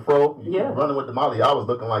done, Dr. Fro. You running with the Molly. I was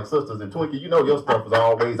looking like sisters, and Twinkie, you know your stuff is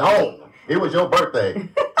always on. It was your birthday.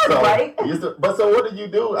 So, right. But so what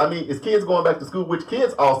do? I mean, is kids going back to school, which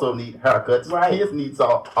kids also need haircuts. Right. Kids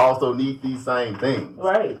also need these same things.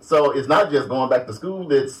 Right. So it's not just going back to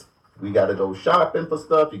school. It's we got to go shopping for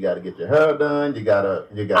stuff. You got to get your hair done. You got.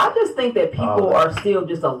 I just think that people are still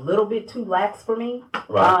just a little bit too lax for me.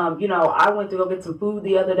 Right. You know, I went to go get some food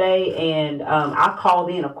the other day, and I called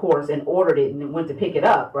in, of course, and ordered it, and went to pick it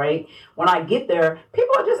up. Right. When I get there,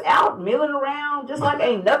 people are just out milling around, just like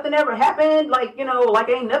ain't nothing ever happened. Like like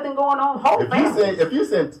ain't nothing going on.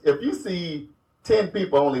 If you see 10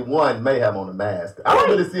 people, only one may have on a mask. I don't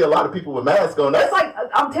really see a lot of people with masks on. That's like,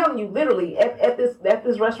 I'm telling you, literally, at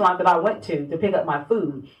this restaurant that I went to pick up my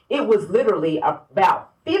food, it was literally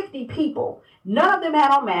about 50 people. None of them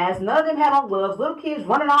had on masks. None of them had on gloves. Little kids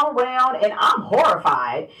running all around, and I'm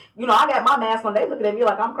horrified. You know, I got my mask on. They looking at me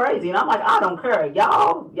like I'm crazy, and I'm like, I don't care.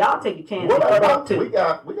 Y'all take your chance. We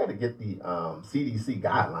got to get the CDC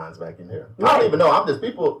guidelines back in here. I don't even know.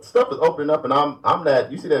 Stuff is opening up, and I'm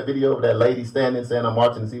that. You see that video of that lady standing saying I'm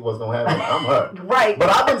watching to see what's gonna happen. I'm her. Right.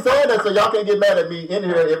 But I've been saying that so y'all can't get mad at me in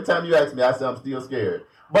here. Every time you ask me, I say I'm still scared.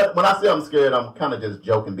 But when I say I'm scared, I'm kind of just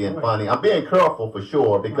joking, being funny. I'm being careful for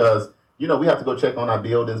sure because. You know, we have to go check on our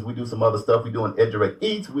buildings. We do some other stuff. We doing EdDirect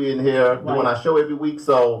Eats. We in here doing our show every week.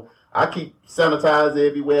 So I keep sanitizer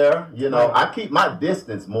everywhere. You know, I keep my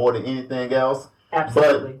distance more than anything else.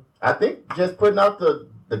 Absolutely. But I think just putting out the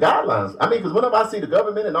guidelines. I mean, because whenever I see the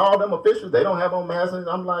government and all them officials, they don't have on masks.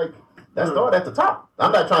 I'm like, that start at the top.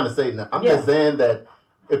 I'm not trying to say nothing. I'm just saying that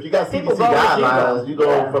if you got CDC guidelines, you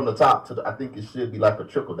go from the top to I think it should be like a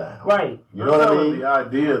trickle down. Right. You know what I mean? The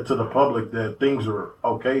idea to the public that things are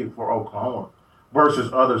okay for Oklahoma versus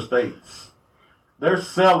other states. They're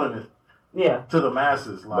selling it to the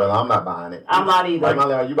masses. Like, well, I'm not buying it. I'm not either. Like,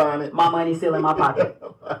 Molly, are you buying it? My money's still in my pocket.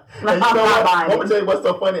 And you know what? Let me tell you what's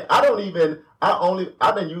so funny.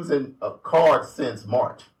 I've been using a card since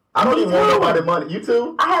March. I don't even want nobody money. You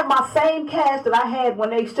too? I have my same cash that I had when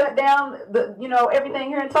they shut down everything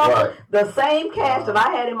here in Tulsa. Right. The same cash that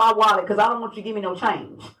I had in my wallet because I don't want you to give me no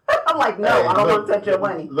change. I'm like, no, I don't want to touch your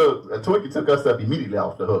money. Look, Twinkie took us up immediately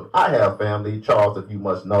off the hook. I have family, Charles, if you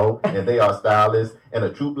must know, and they are stylists and a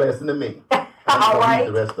true blessing to me. All right.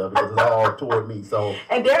 The rest of it because it's all toward me. So.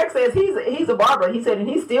 And Derek says he's a barber. He said, and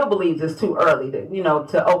he still believes it's too early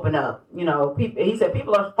to open up. He said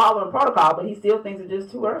people are following protocol, but he still thinks it's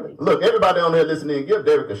just too early. Look, everybody on there listening, give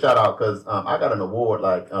Derek a shout out because I got an award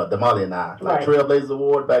like Damali and I, like Trailblazers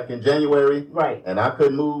Award back in January. Right. And I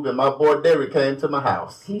couldn't move, and my boy Derek came to my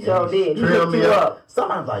house. He sure did. He Trailed me up.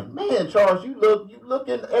 Somebody's like, man, Charles, you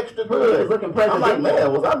looking extra good. He was looking presidential. I'm like,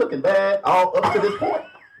 man, was I looking bad all up to this point?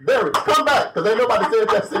 Derek, come back, because ain't nobody said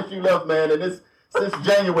that since you left, man, and it's since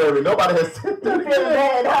January. Nobody has said that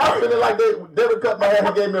again. I feeling like Derek cut my hair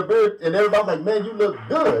and gave me a beard, and everybody's like, man, you look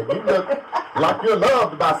good. You look like you're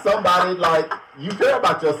loved by somebody, like you care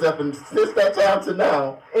about yourself, and since that time to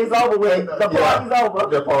now, it's over with. The party's over.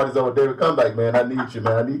 The party's over. Derek, come back, man. I need you,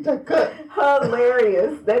 man. I need that cut.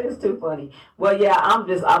 Hilarious. That is too funny. Well, yeah, I'm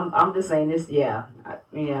just saying this. Yeah, I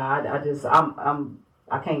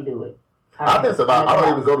can't do it. I don't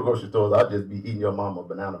even go to grocery stores. I just be eating your mama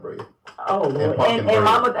banana bread. Oh, Lord. And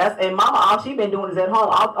mama, all she been doing is at home.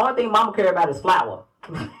 Only thing mama care about is flour.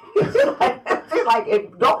 She's like,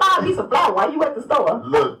 go buy a piece of flour while you at the store.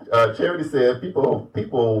 Look, Charity said people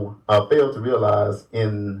fail to realize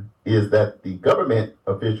is that the government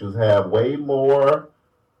officials have way more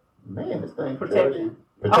protection.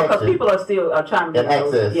 Because people are still trying to get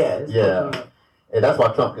access. Yeah. And that's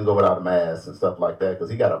why Trump can go without a mask and stuff like that, because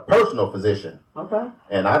he got a personal physician. Okay.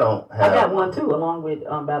 And I don't have. I got one too, along with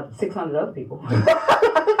about 600 other people.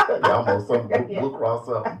 Almost some Blue Cross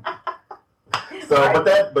something. So, right.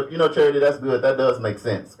 but Charity, that's good. That does make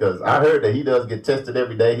sense, because I heard that he does get tested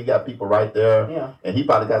every day. He got people right there, and he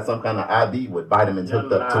probably got some kind of ID with vitamins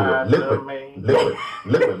hooked up to it,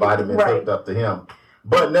 liquid vitamins hooked up to him.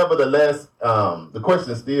 But nevertheless, the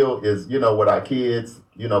question still is, with our kids,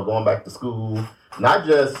 going back to school, not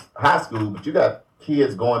just high school, but you got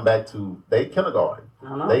kids going back to kindergarten,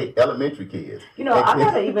 they elementary kids. I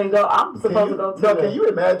gotta even go. I'm supposed to go to. No, can you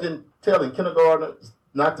imagine telling kindergartners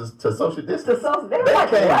not to social distance?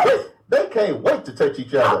 They can't wait to touch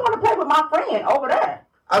each other. I want to play with my friend over there.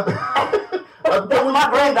 That's my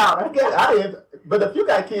granddaughter. But if you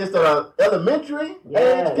got kids that are elementary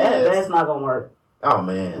age kids, that's not gonna work. Oh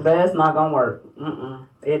man, that's not gonna work.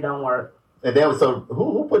 It don't work. And then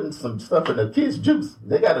who putting some stuff in the kids' juice?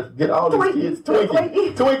 They got to get all these kids.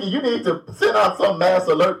 Twinkie, you need to send out some mass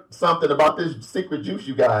alert, something about this secret juice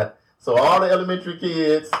you got, so all the elementary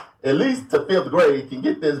kids, at least to 5th grade, can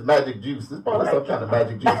get this magic juice. It's probably some kind of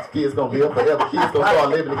magic juice. Kids gonna live forever. Kids gonna start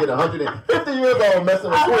living to get 150 years old messing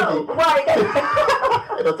with Twinkie. Right.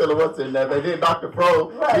 They don't tell them what's in there. They did Dr. Pro.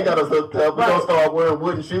 He got us hooked up. We're gonna start wearing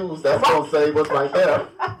wooden shoes. That's gonna save us right there.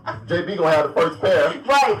 JB gonna have the first pair.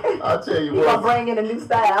 Right. I'll tell you what. He's gonna bring in a new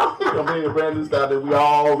style. He's gonna bring a brand new style that we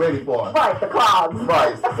all ready for. Right, the clogs.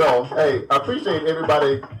 Right. So, hey, I appreciate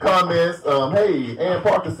everybody comments. Hey, Ann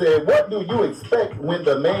Parker said, what do you expect when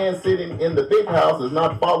the man sitting in the big house is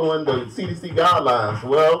not following the CDC guidelines?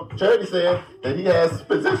 Well, Charity said that he has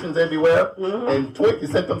physicians everywhere, and Twinkie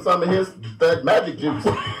sent him some of that magic juice.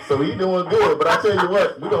 So he's doing good. But I tell you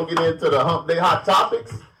what, we're going to get into the Hump Day Hot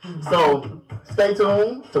Topics. So stay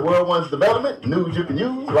tuned to World One's Development, news you can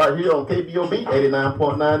use, right here on KBOB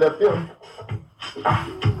 89.9 FM.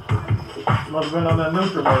 Must have been on that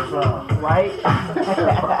Nutriverse, huh? Right?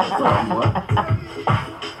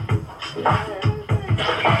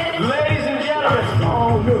 Ladies and gentlemen,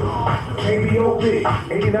 all new KBOB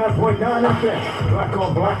 89.9 FM, Black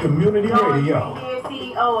on Black Community Radio.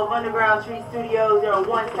 CEO of Underground Tree Studios. They're a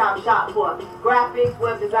one-stop shop for graphics,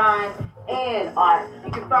 web design, and art.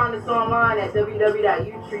 You can find us online at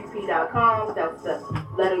www.utreep.com. That's the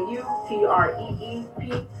letter U,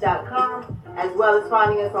 TREEP.com. As well as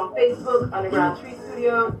finding us on Facebook, Underground Tree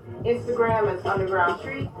Studios, Instagram as Underground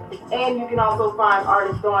Tree, and you can also find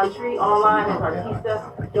artist Dawn Tree online as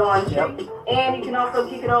Artista Dawn Tree. And you can also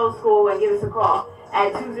keep it old school and give us a call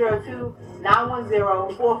at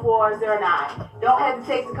 202-910-4409. Don't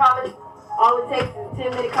hesitate to call us. All it takes is a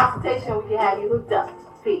 10-minute consultation. We can have you hooked up.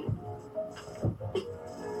 Peace.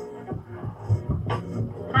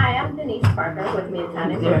 Hi, I'm Denise Parker with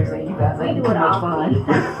Midtown Embroidery. We do it all for any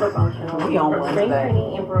type of promotional. From spring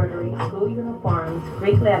printing, embroidery, school uniforms,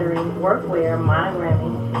 Greek lettering, workwear,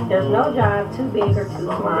 monogramming. There's no job too big or too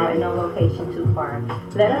small and no location too far.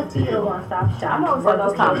 Let us be your one-stop shop. I know it's like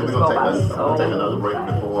those times just go by so. Take another break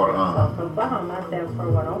before. So from Bahama,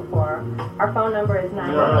 74104. Our phone number is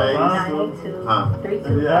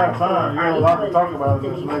 982-3254. Yeah, fine. You have a lot to talk about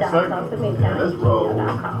in this next segment. Let's roll.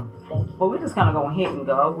 But we're just kind of going to hit and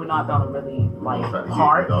go. We're not going to really like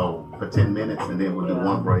hard. Go for 10 minutes and then we'll do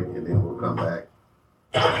one break and then we'll come back.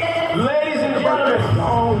 Ladies and gentlemen,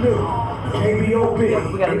 all new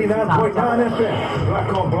KBOB 89.9 FM,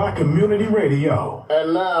 Black on Black Community Radio.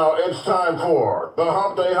 And now it's time for the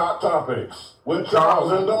Hump Day Hot Topics with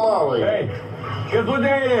Charles and Damali. Hey, guess what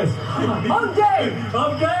day it is? Hump Day!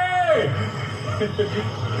 Hump Day!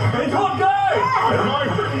 It's Hump Day!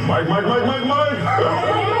 Mike.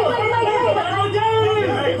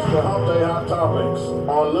 It's the Hump Day Hot Topics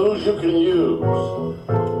on News You Can Use.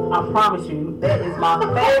 I promise you, that is my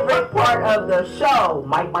favorite part of the show.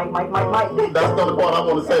 Mike. That's the only part I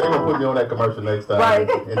want to say. They're going to put me on that commercial next time. Right.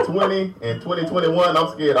 In 2021, I'm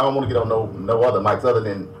scared. I don't want to get on no other mics other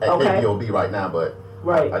than at KBOB right now, but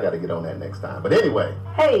right. I got to get on that next time. But anyway.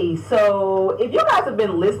 Hey, so if you guys have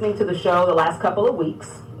been listening to the show the last couple of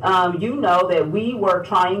weeks, you know that we were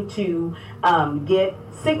trying to get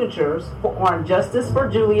signatures on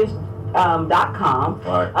justiceforjulius.com.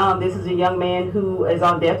 Right. This is a young man who is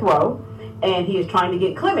on death row, and he is trying to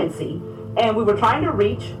get clemency. And we were trying to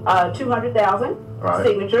reach 200,000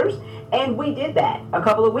 signatures, and we did that a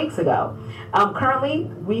couple of weeks ago.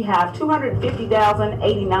 Currently, we have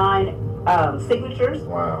 250,089 signatures.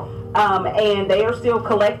 Wow. And they are still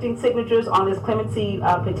collecting signatures on this clemency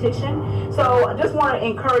petition. So I just want to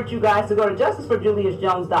encourage you guys to go to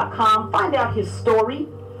justiceforjuliusjones.com, find out his story,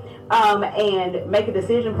 and make a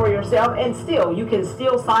decision for yourself. And still, you can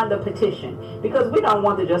still sign the petition because we don't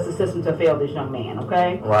want the justice system to fail this young man,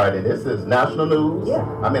 okay? Right, and this is national news. Yeah.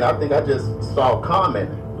 I mean, I think I just saw Common,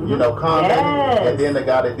 and then the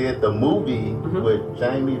guy that did the movie with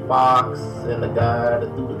Jamie Foxx and the guy that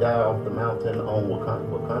threw the guy off the mountain on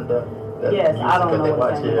Wakanda. Yes, I don't know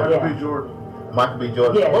what Michael B.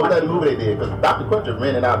 Jordan. Yeah, what was that movie they did? Because Dr. Crutcher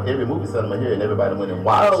rented out every movie cinema here, and everybody went and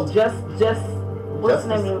watched. Oh, just what's the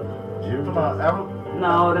name of it?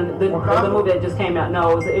 No, the movie that just came out.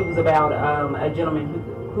 No, it was about a gentleman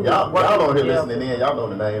who y'all on here listening in. Y'all know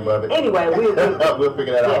the name of it. Anyway, we'll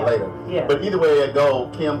figure that out later. Yeah. But either way it go,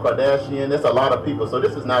 Kim Kardashian. There's a lot of people. So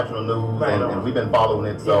this is national news, and we've been following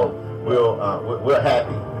it. So we're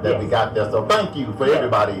happy that we got there. So thank you for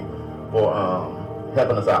everybody for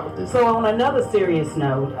helping us out with this. So on another serious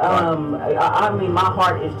note, I mean, my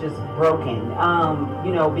heart is just broken.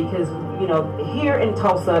 Because here in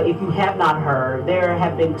Tulsa, if you have not heard, there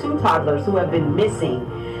have been 2 toddlers who have been missing.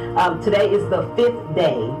 Today is the 5th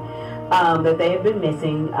day that they have been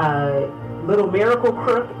missing. Little Miracle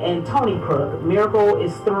Crook and Tony Crook. Miracle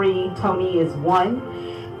is 3, Tony is 1.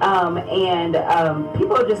 And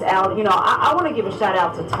people are just out. I want to give a shout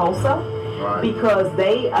out to Tulsa because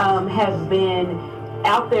they have been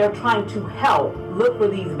out there trying to help look for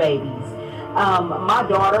these babies. My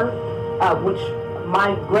daughter,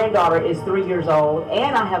 my granddaughter is 3 years old,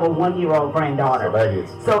 and I have a 1-year-old granddaughter.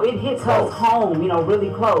 So it hits us home,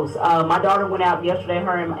 really close. My daughter went out yesterday,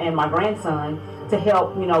 her and my grandson, to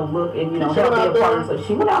help, look and, help be a part. So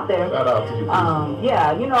she went out there. Shout out to you.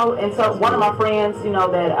 And so one of my friends,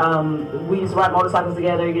 that we used to ride motorcycles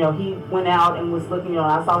together, he went out and was looking,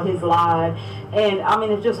 I saw his live. And, I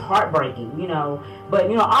mean, it's just heartbreaking, But,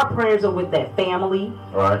 our prayers are with that family.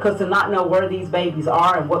 Right. Because to not know where these babies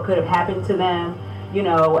are and what could have happened to them,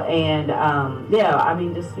 our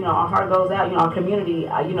heart goes out, our community,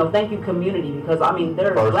 thank you community, because,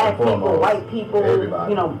 there's black people, white people,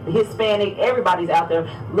 everybody. Hispanic, everybody's out there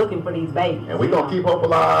looking for these babies. And we're going to keep hope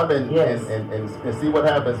alive and see what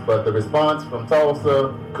happens, but the response from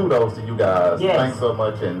Tulsa, kudos to you guys. Yes. Thanks so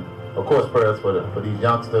much, and of course prayers for these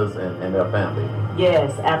youngsters and their family.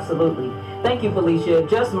 Yes, absolutely. Thank you, Felicia.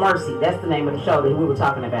 Just Mercy. That's the name of the show that we were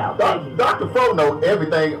talking about. Thank you. Dr. Fro knows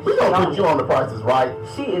everything. We're going to put you on The Price is Right.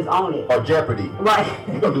 She is on it. Or Jeopardy. Right.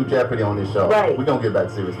 We're going to do Jeopardy on this show. Right. We're going to get back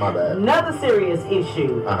serious. My bad. Another serious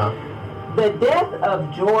issue. The death of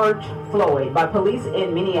George Floyd by police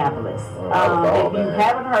in Minneapolis. If you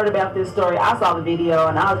haven't heard about this story, I saw the video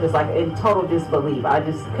and I was just like in total disbelief. I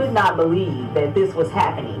just could not believe that this was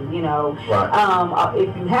happening, Right.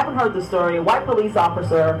 If you haven't heard the story, a white police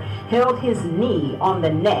officer held his knee on the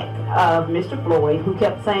neck of Mr. Floyd, who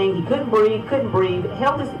kept saying he couldn't breathe,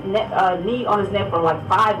 held his knee on his neck for like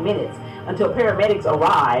 5 minutes until paramedics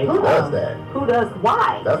arrived. Who does that?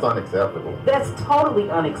 Why? That's unacceptable. That's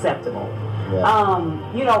totally unacceptable.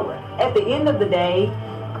 Yeah. At the end of the day,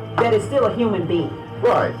 that is still a human being.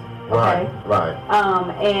 Right. Okay? Right.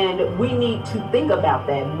 And we need to think about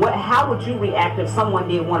that. How would you react if someone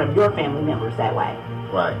did one of your family members that way?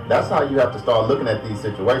 Right. That's how you have to start looking at these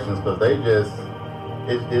situations, because they just,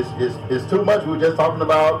 it's too much. We were just talking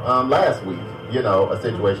about last week, a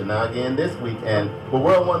situation. Now again this week, and for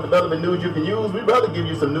World One Development News You Can Use, we'd rather give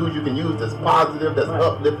you some news you can use that's positive, that's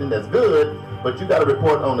uplifting, that's good, but you got to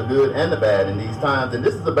report on the good and the bad in these times. And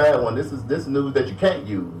this is a bad one. This is news that you can't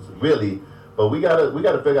use, really, But we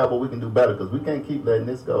gotta figure out what we can do better because we can't keep letting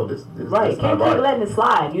this go. This right, can't keep letting it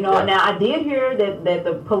slide. You know. Yeah. Now I did hear that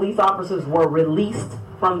the police officers were released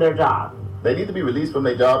from their job. They need to be released from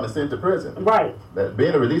their job and sent to prison. Right. That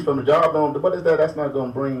being released from the job, what is that? That's not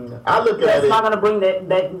going to bring. I look at it. That's not going to bring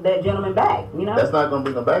that gentleman back. You know. That's not going to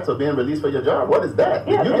bring them back. So being released for your job, what is that?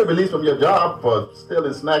 Yeah, if you get released from your job for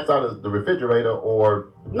stealing snacks out of the refrigerator or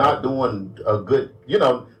not doing a good,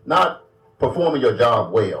 not performing your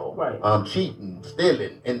job well, right? Cheating,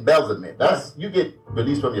 stealing, embezzlement. That's you get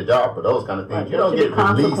released from your job for those kind of things. Right. You don't get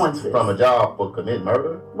released from a job for committing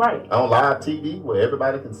murder, right? On live TV where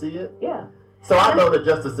everybody can see it. Yeah. So I know the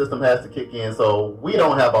justice system has to kick in. So we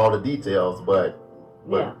don't have all the details, but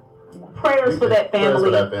prayers for that family. Prayers for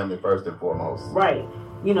that family first and foremost. Right.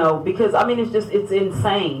 Because it's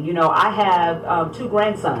insane. I have 2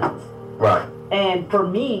 grandsons. Right. And for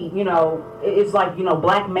me, it's like,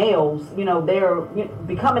 black males, they're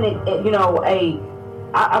becoming,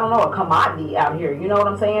 a commodity out here. You know what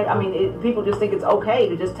I'm saying? I mean, people just think it's okay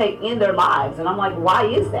to just take in their lives. And I'm like, why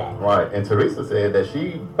is that? Right. And Teresa said that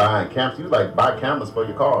she buying cameras. She was like, buy cameras for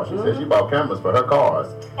your car. She said she bought cameras for her cars.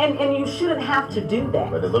 And you shouldn't have to do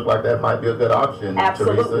that. But it looked like that might be a good option.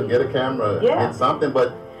 Absolutely. Teresa, get a camera, get something.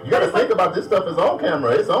 But you got to think about this stuff is on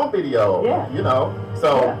camera. It's on video. Yeah.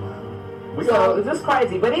 So... Yeah. It's just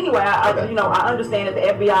crazy. But anyway, I understand that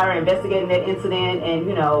the FBI are investigating that incident, and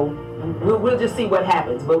we'll just see what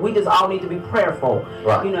happens. But we just all need to be prayerful,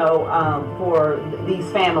 right. For these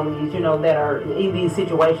families, that are in these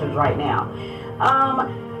situations right now.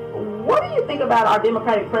 What do you think about our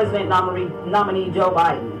Democratic president nominee Joe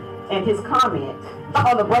Biden and his comment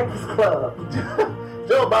on the Breakfast Club?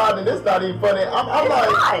 Joe Biden, it's not even funny. I'm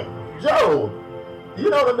like, Joe. You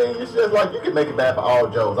know what I mean? It's just like, you can make it bad for all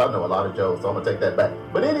Joes. I know a lot of Joes, so I'm going to take that back.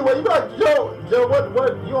 But anyway, you be like, Joe,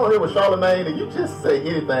 what? You on here with Charlamagne, and you just say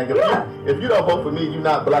anything. If you don't vote for me, you're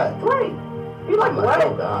not black. Right. You're like, what?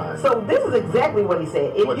 Oh, God. So this is exactly what he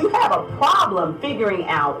said. If you have a problem figuring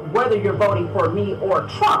out whether you're voting for me or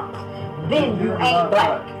Trump, then you ain't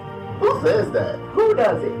black. Who says that? Who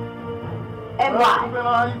does it? And why? Depending on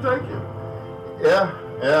how you take it. Yeah.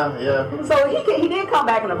 So he did come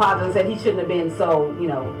back and apologize and said he shouldn't have been so,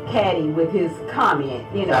 catty with his comment,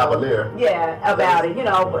 Cavalier. Yeah, about it,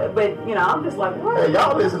 but I'm just like, what? Hey,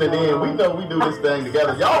 y'all listening in. We know we do this thing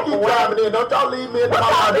together. Y'all keep driving in. Don't y'all leave me in the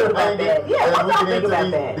house here hanging. Yeah, what y'all think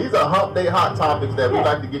about that? These are hump day hot topics that we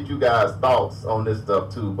like to get you guys' thoughts on this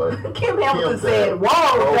stuff too. But Kim Hamilton said,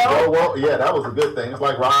 whoa, yeah, that was a good thing. It's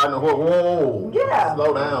like riding a horse. Whoa. Yeah.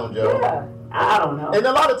 Slow down, Joe. Yeah. I don't know. And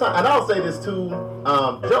a lot of times, and I'll say this too,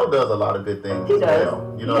 Joe does a lot of good things he as does.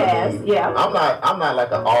 well. You know what I mean? Yeah. I'm not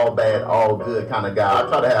like an all bad, all good kind of guy. I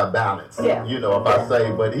try to have balance. Yeah. I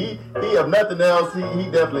say, but he if nothing else, he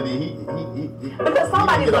definitely because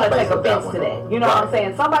somebody's gonna take offense to that. You know what I'm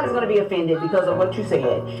saying? Somebody's gonna be offended because of what you said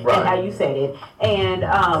and how you said it. And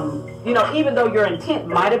even though your intent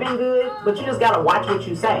might have been good, but you just gotta watch what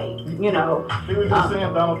you say. He was just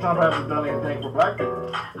saying Donald Trump hasn't done anything for black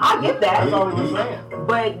people. I get that. That's all he was saying.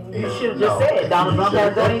 But you should have just said Donald Trump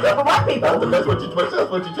hasn't done anything for white people. That's what you should have said.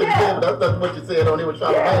 That's what you said on here with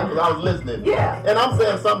Charlamagne because I was listening. Yeah. And I'm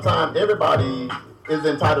saying sometimes everybody is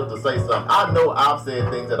entitled to say something. I know I've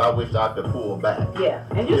said things that I wish I could pull back. Yeah,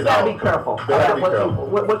 and you just gotta be careful about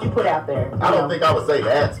what you put out there. I don't think I would say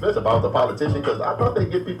that, especially if I was a politician, because I thought they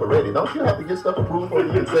get people ready. Don't you have to get stuff approved before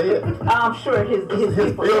you can say it? I'm sure his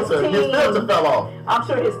filter fell off. I'm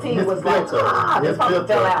sure his team was like, his filter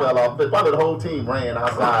fell off. But probably the whole team ran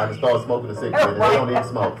outside and started smoking a cigarette. And they don't even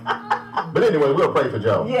smoke. But anyway, we'll pray for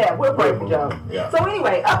Joe. Yeah, we'll pray for Joe. Yeah. So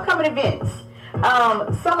anyway, upcoming events.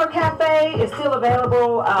 Summer Cafe is still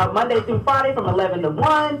available Monday through Friday from 11 to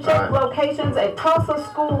 1. Check locations at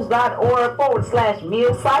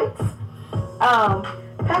tulsasschools.org/meal sites.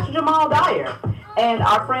 Pastor Jamal Dyer and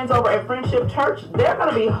our friends over at Friendship Church, they're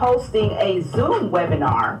going to be hosting a Zoom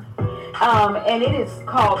webinar. And it is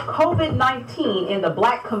called COVID-19 in the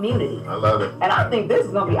Black community. I love it. And I think this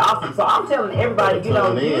is going to be awesome. So I'm telling everybody,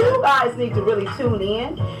 you guys need to really tune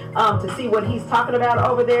in to see what he's talking about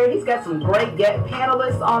over there. He's got some great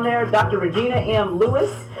panelists on there. Dr. Regina M.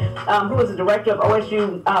 Lewis, who is the director of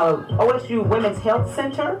OSU Women's Health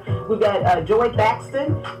Center. We've got Joy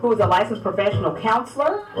Thaxton, who is a licensed professional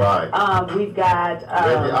counselor. Right. We've got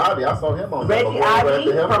Reggie Ivy. I saw him on Reggie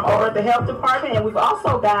Ivy from over at the health department. And we've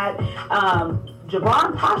also got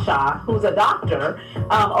Jabron Pasha, who's a doctor,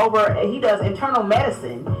 he does internal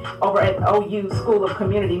medicine over at OU School of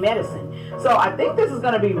Community Medicine. So I think this is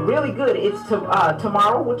going to be really good. It's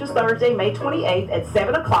tomorrow, which is Thursday, May 28th at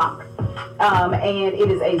 7 o'clock. And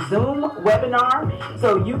it is a Zoom webinar.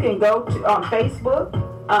 So you can go on Facebook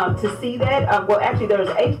to see that. Well, actually, there's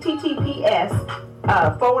https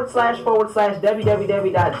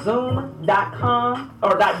 //www.zoom.com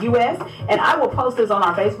or .us, and I will post this on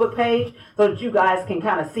our Facebook page so that you guys can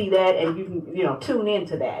kind of see that and you can tune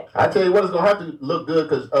into that. I tell you what, it's gonna have to look good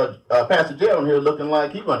because Pastor Gerald here looking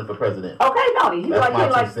like he's running for president. Okay, don't he? He's like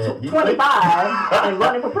 25 and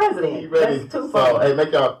running for president. He's ready. That's too so funny. hey,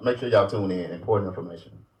 make sure y'all tune in. Important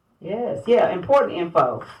information. Yes, yeah, important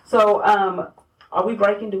info. So are we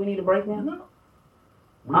breaking? Do we need a break now? No.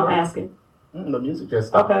 I'm asking. The music just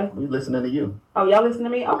stopped. Okay. We listening to you. Oh, y'all listen to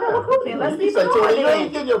me? Okay, well, cool then. Let's keep You going.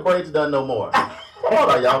 ain't getting your breaks done no more. Hold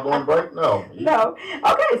on, y'all going to break? No. No.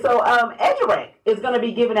 Okay, so EduRec is going to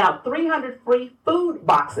be giving out 300 free food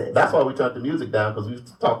boxes. That's why we turned the music down, because we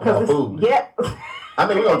was talking about food. Yeah. I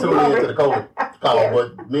mean, we're going to tune into the COVID call,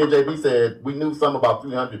 but me and JB said we knew something about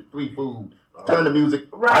 300 free food. Turn the music.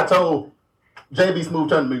 Right. I told JB Smooth,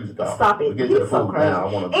 turn the music off. Stop it. He's so crazy.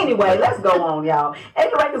 Anyway, let's go on, y'all.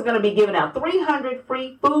 EduRec is going to be giving out 300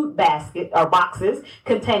 free food boxes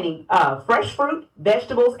containing fresh fruit,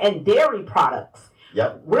 vegetables, and dairy products.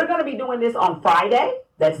 Yep. We're going to be doing this on Friday.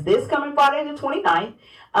 That's this coming Friday the 29th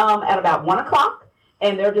at about 1 o'clock.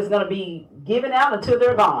 And they're just going to be giving out until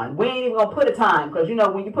they're gone. We ain't even going to put a time because,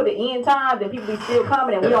 when you put an end time, then people be still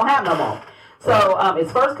coming and we don't have no more. So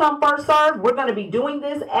it's first come, first served. We're going to be doing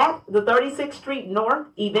this at the 36th Street North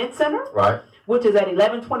Event Center. Right. Which is at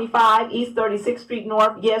 1125 East 36th Street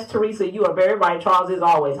North. Yes, Teresa, you are very right. Charles is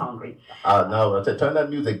always hungry. No, I said turn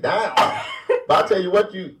that music down. But I tell you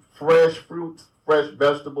what, fresh fruits, fresh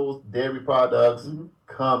vegetables, dairy products,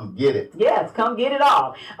 come get it. Yes, come get it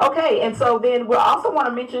all. Okay, and so then we also want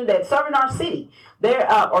to mention that Serving Our City,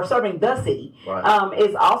 or Serving the City, right.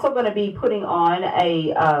 Is also going to be putting on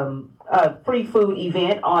a free food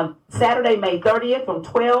event on Saturday, May 30th from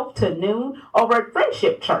 12 to noon over at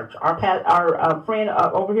Friendship Church. Our friend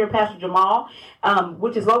over here, Pastor Jamal,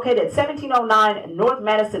 which is located at 1709 North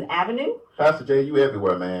Madison Avenue. Pastor Jay, you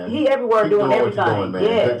everywhere, man. He everywhere. Keep doing everything. What you're doing, man.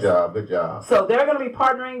 Yes. Good job. So they're going to be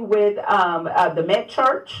partnering with the Met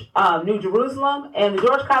Church, New Jerusalem, and the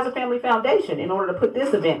George Kaiser Family Foundation in order to put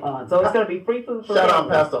this event on. So it's going to be free food for Shout out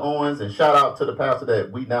families. Pastor Owens and shout out to the pastor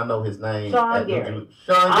that we now know his name. Sean Gary.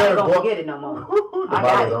 I ain't going to forget it no more. I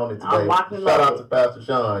got it. On it today. I'm locked and Shout out loaded. to Pastor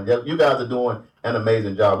Sean. You guys are doing an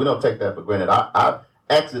amazing job. We don't take that for granted. I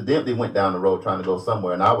accidentally went down the road trying to go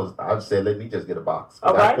somewhere, and I just said, let me just get a box.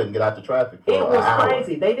 Okay. I couldn't get out the traffic for It was an hour.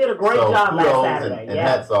 crazy. They did a great job last Saturday. And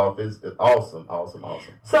hats off. It's awesome.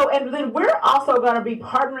 So, and then we're also going to be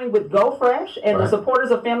partnering with Go Fresh and the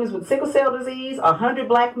supporters of families with sickle cell disease, 100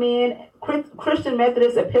 Black Men, Christian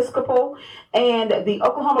Methodist Episcopal, and the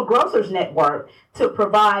Oklahoma Grocers Network to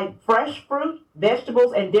provide fresh fruit,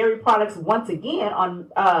 vegetables, and dairy products once again on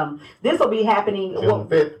this will be happening June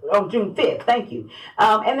 5th. Oh, June 5th. Thank you.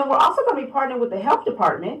 And then we're also going to be partnering with the health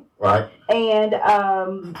department. Right. And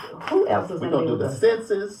who else is we're going to do the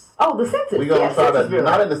census. Oh, the census. We're going to try to,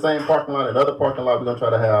 not in the same parking lot, another parking lot, we're going to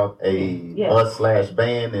try to have a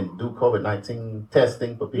bus/van and do COVID-19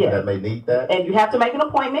 testing for people that may need that. And you have to make an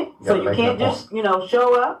appointment. So you can't just,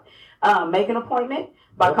 show up, make an appointment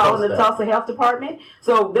by calling the Tulsa Health Department.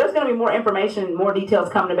 So there's going to be more information, more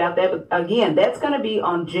details coming about that. But again, that's going to be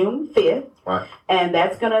on June 5th. Right. And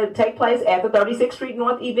that's going to take place at the 36th Street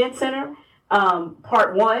North Event Center.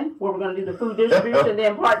 Part 1, where we're going to do the food distribution, and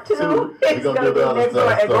then part 2 is going to be next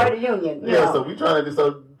door at Greater Union. So we're trying to do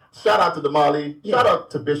so. Shout out to Damali. Shout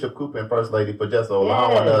out to Bishop Cooper and First Lady for just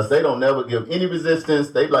allowing us. They don't never give any resistance.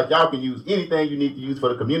 They like, y'all can use anything you need to use for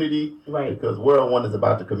the community. Right. Because World One is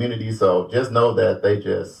about the community. So just know that they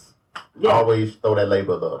just always throw that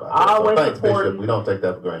labor of love out there. Always so thanks, supporting. Bishop. We don't take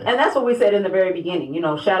that for granted. And that's what we said in the very beginning.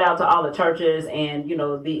 Shout out to all the churches and,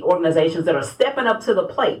 the organizations that are stepping up to the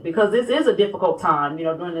plate, because this is a difficult time,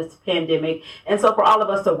 during this pandemic. And so for all of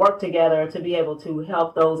us to work together to be able to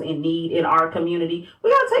help those in need in our community,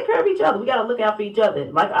 we got to take care of each other. We got to look out for each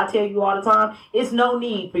other. Like I tell you all the time, it's no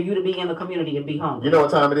need for you to be in the community and be hungry. You know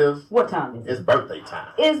what time it is? What time is it? It's birthday time.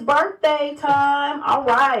 It's birthday time. All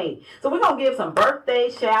right. So we're going to give some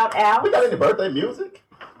birthday shout outs. We got any birthday music?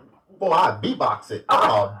 Boy, I beatbox it.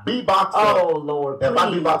 Beatbox it. Oh, Lord. Please, if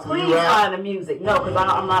I beatbox, please find the music. No, because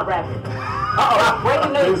I'm not rapping.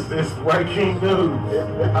 Breaking news. It's breaking news.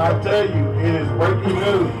 I tell you, it is breaking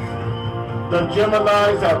news. The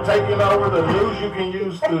Geminis have taken over the News You Can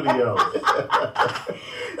Use studios.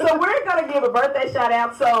 So we're going to give a birthday shout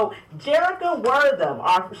out. So Jerica Wortham,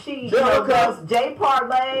 she does J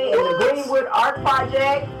Parlay and the Greenwood Art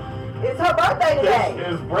Project. It's her birthday today.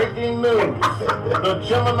 This is breaking news. The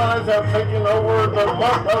Geminis have taken over the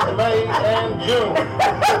month of May and June.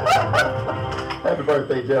 Happy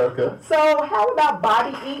birthday, Jerica. So how about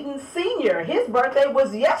Bobby Eaton Sr.? His birthday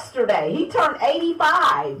was yesterday. He turned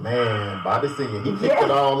 85. Man, Bobby Sr., he kicked it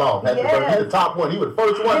all off. Happy birthday. He's the top one. He was the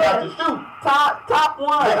first one out to shoot. Top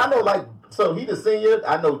one. Man, I know, like, so he the senior.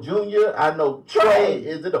 I know junior. I know Trey.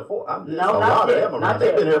 Is it a four? No, not yet.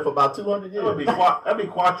 They've been here for about 200 years. That'd be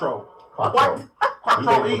Quattro. Quattro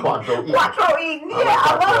Eaton. Quattro Eaton. Yeah,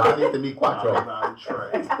 I love it. I need to meet Quattro.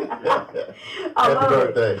 Happy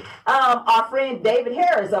birthday. Our friend David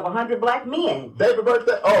Harris of 100 Black Men. David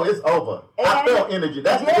birthday? Oh, it's over. I felt energy.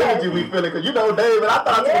 That's the energy we feeling. Because you know, David, I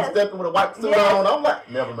thought he was stepping with a white suit on. I'm like,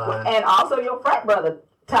 never mind. And also your frat brother,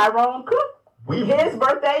 Tyrone Cook. His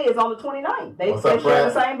birthday is on the 29th. They share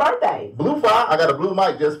the same birthday. Blue Fire, I got a blue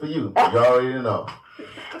mic just for you. You already know.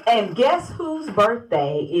 And guess whose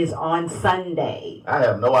birthday is on Sunday? I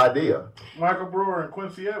have no idea. Michael Brewer and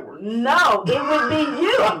Quincy Edwards. No, it would be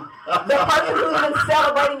you. The person who's been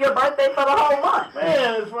celebrating your birthday for the whole month.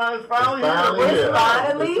 Man, it's finally here. It's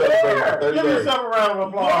finally here. Give me some round of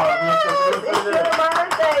applause. Yes, it's your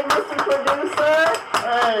birthday, Mr. Producer.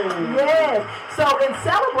 Hey. Yes. So in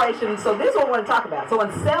celebration, so this is what I want to talk about. So in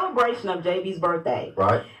celebration of JB's birthday.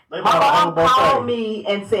 Right. My mom called me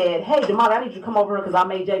and said, hey, DeMar, I need you to come over here because I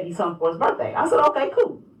made JB something for his birthday. I said, okay,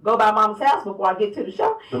 cool. Go by Mama's house before I get to the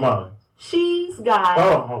show. DeMar. She's got...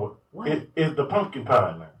 Oh, it's the pumpkin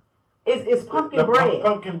pie now. It's pumpkin bread.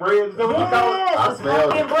 Pumpkin bread? Yes, it's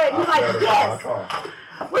pumpkin bread. He's like, yes.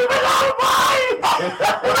 We've been on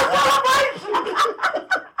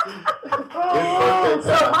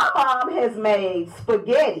So my mom has made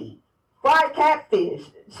spaghetti, fried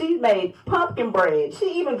catfish. She's made pumpkin bread. She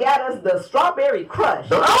even got us the strawberry crush.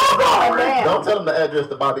 Don't tell them the address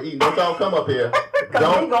to Bobby Eaton. Don't y'all come up here.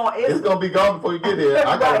 It's going to be gone before you get here.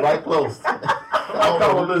 I got it right close. I'll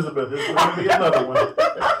call Elizabeth. This is going to be another one.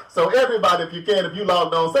 So everybody, if you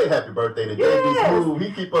logged on, say happy birthday to JB Smooth.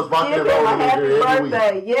 He keep us rocking and rolling every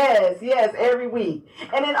birthday. Week. Yes, every week.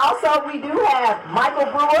 And then also we do have Michael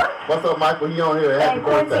Brewer. What's up, Michael? He on here. Happy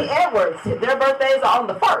birthday. And Quincy Edwards. Their birthdays are on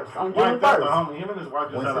the 1st, on June 1st. Him and his wife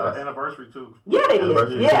just had an anniversary too. Yeah, they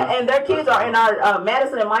did. Yeah, and their kids are in our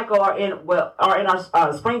Madison and Michael are in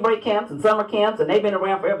our spring break camps and summer camps, and they've been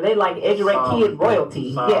around forever. They like Edurate Kids royalty.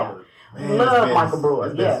 Yeah. Man, love Michael Brewer.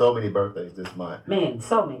 There's been so many birthdays this month. Man,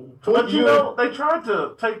 so many. But you know, they tried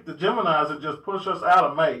to take the Geminis and just push us out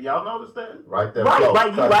of May. Y'all notice that? Right there. Right on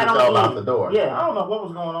out the door. Yeah. I don't know what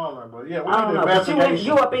was going on there, but yeah, we need an investigation. But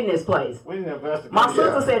you up in this place. We need an investigation. My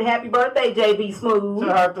sister said, happy birthday, JB Smooth.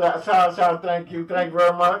 Shout, thank you very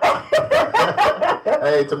much.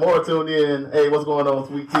 Hey, tomorrow tune in. Hey, what's going on,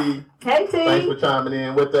 Sweet Tea? Hey, T. Thanks for chiming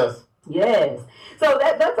in with us. Yes. So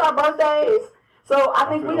that's our birthdays. So I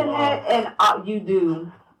think we done had, and you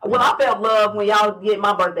do. Well, I felt love when y'all get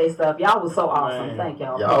my birthday stuff. Y'all was so awesome. Man. Thank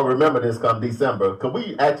y'all. Y'all remember this come December, because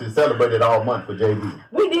we actually celebrated all month for JB.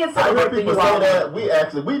 We did celebrate for you all. I hear people say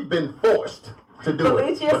that. We've been forced to do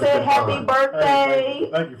Felicia said happy birthday.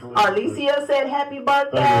 Thank you, Felicia. Arlesia said happy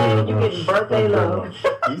birthday. You getting birthday love.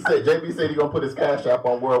 JB said he's going to put his cash app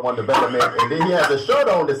on World One Development, and then he has a shirt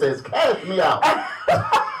on that says, cash me out.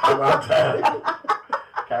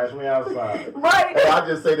 Cash me outside. Right. Hey, I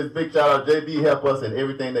just say this big shout out. JB help us in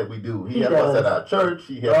everything that we do. He help us at our church.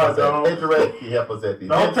 He help us at Interact. He help us at the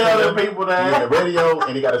Don't tell them people that. He in the radio,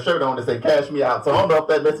 and he got a shirt on that say cash me out. So I don't know if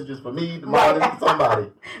that message is for me, tomorrow, somebody.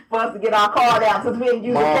 For us to get our card out since we didn't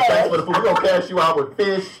use cash. Thanks for the food. We're going to cash you out with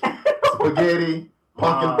fish, spaghetti,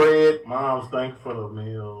 pumpkin bread. Mom's thanks for the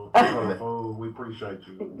meal, for the food. We appreciate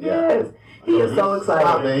you. Yes. He is so excited.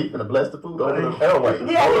 Wow, man, he's going to bless the food over the airway.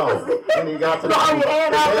 Yeah. Hold on. And he got to the food. His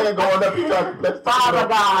hand going up. He's trying to bless the Father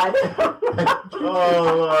God.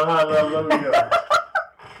 Hallelujah.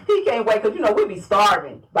 He can't wait because, we be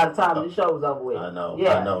starving by the time the show's over with. I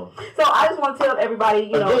know. So I just want to tell everybody,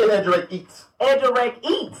 Edurect Eats. Edurect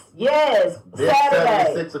Eats, yes. This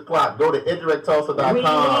Saturday, 6 o'clock. Go to EdurectTulsa.com. We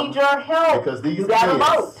need your help. Because these you got to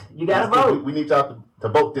vote. You got to vote. We need y'all to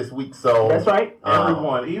vote this week. So that's right.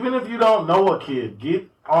 Everyone, even if you don't know a kid, get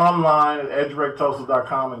online at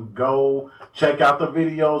EdurecTulsa.com and go check out the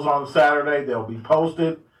videos on Saturday. They'll be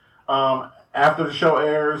posted after the show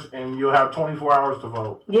airs, and you'll have 24 hours to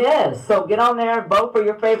vote. Yes, so get on there, vote for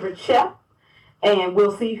your favorite chef, and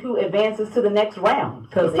we'll see who advances to the next round.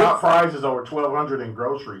 The top prize is over $1,200 in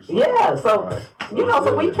groceries. Yeah, so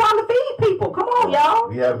so we trying to feed people. Come on, y'all.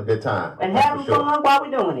 We having a good time and having fun while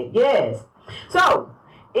we're doing it. Yes. So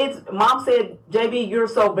Mom said, JB, you're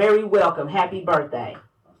so very welcome. Happy birthday.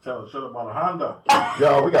 Tell us about a Honda.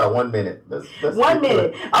 Y'all, we got 1 minute. Let's 1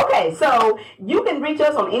 minute. Okay, so you can reach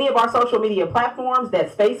us on any of our social media platforms.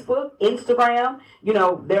 That's Facebook, Instagram. You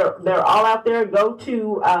know, they're all out there. Go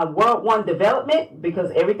to World One Development because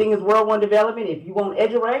everything is World One Development. If you want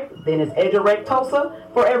EduRec, then it's EduRec Tulsa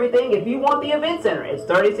for everything. If you want the event center, it's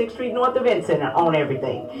 36th Street North Event Center on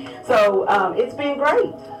everything. So it's been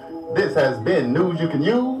great. This has been News You Can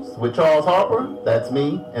Use with Charles Harper. That's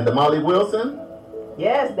me. And Damali Wilson.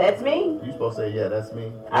 Yes, that's me. You supposed to say, yeah, that's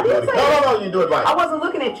me. I didn't say No, you do it right. I wasn't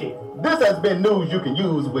looking at you. This has been News You Can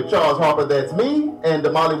Use with Charles Harper. That's me. And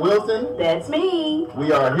Damali Wilson. That's me.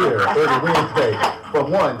 We are here every Wednesday from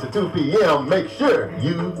 1 to 2 p.m. Make sure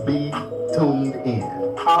you be tuned in.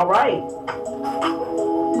 All right.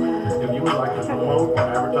 If you would like to promote or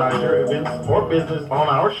advertise your events or business on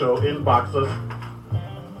our show, inbox us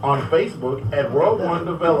on Facebook at World One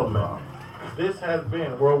Development. This has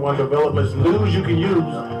been World One Development's News You Can Use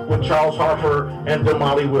with Charles Harper and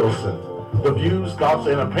Damali Wilson. The views, thoughts,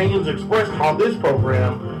 and opinions expressed on this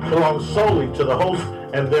program belong solely to the host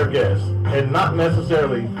and their guests, and not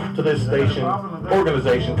necessarily to this station,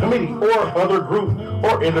 organization, committee, or other group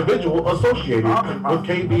or individual associated with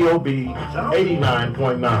KBOB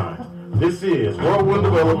 89.9. This is World One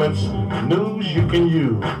Development's News You Can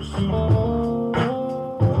Use.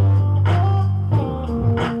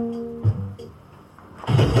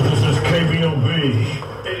 This is KBOB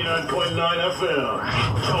 89.9 FM,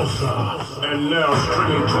 Tulsa, and now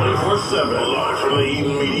streaming 24/7 live from the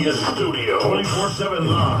Eden Media Studio. 24/7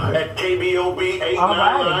 live at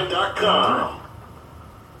KBOB899.com.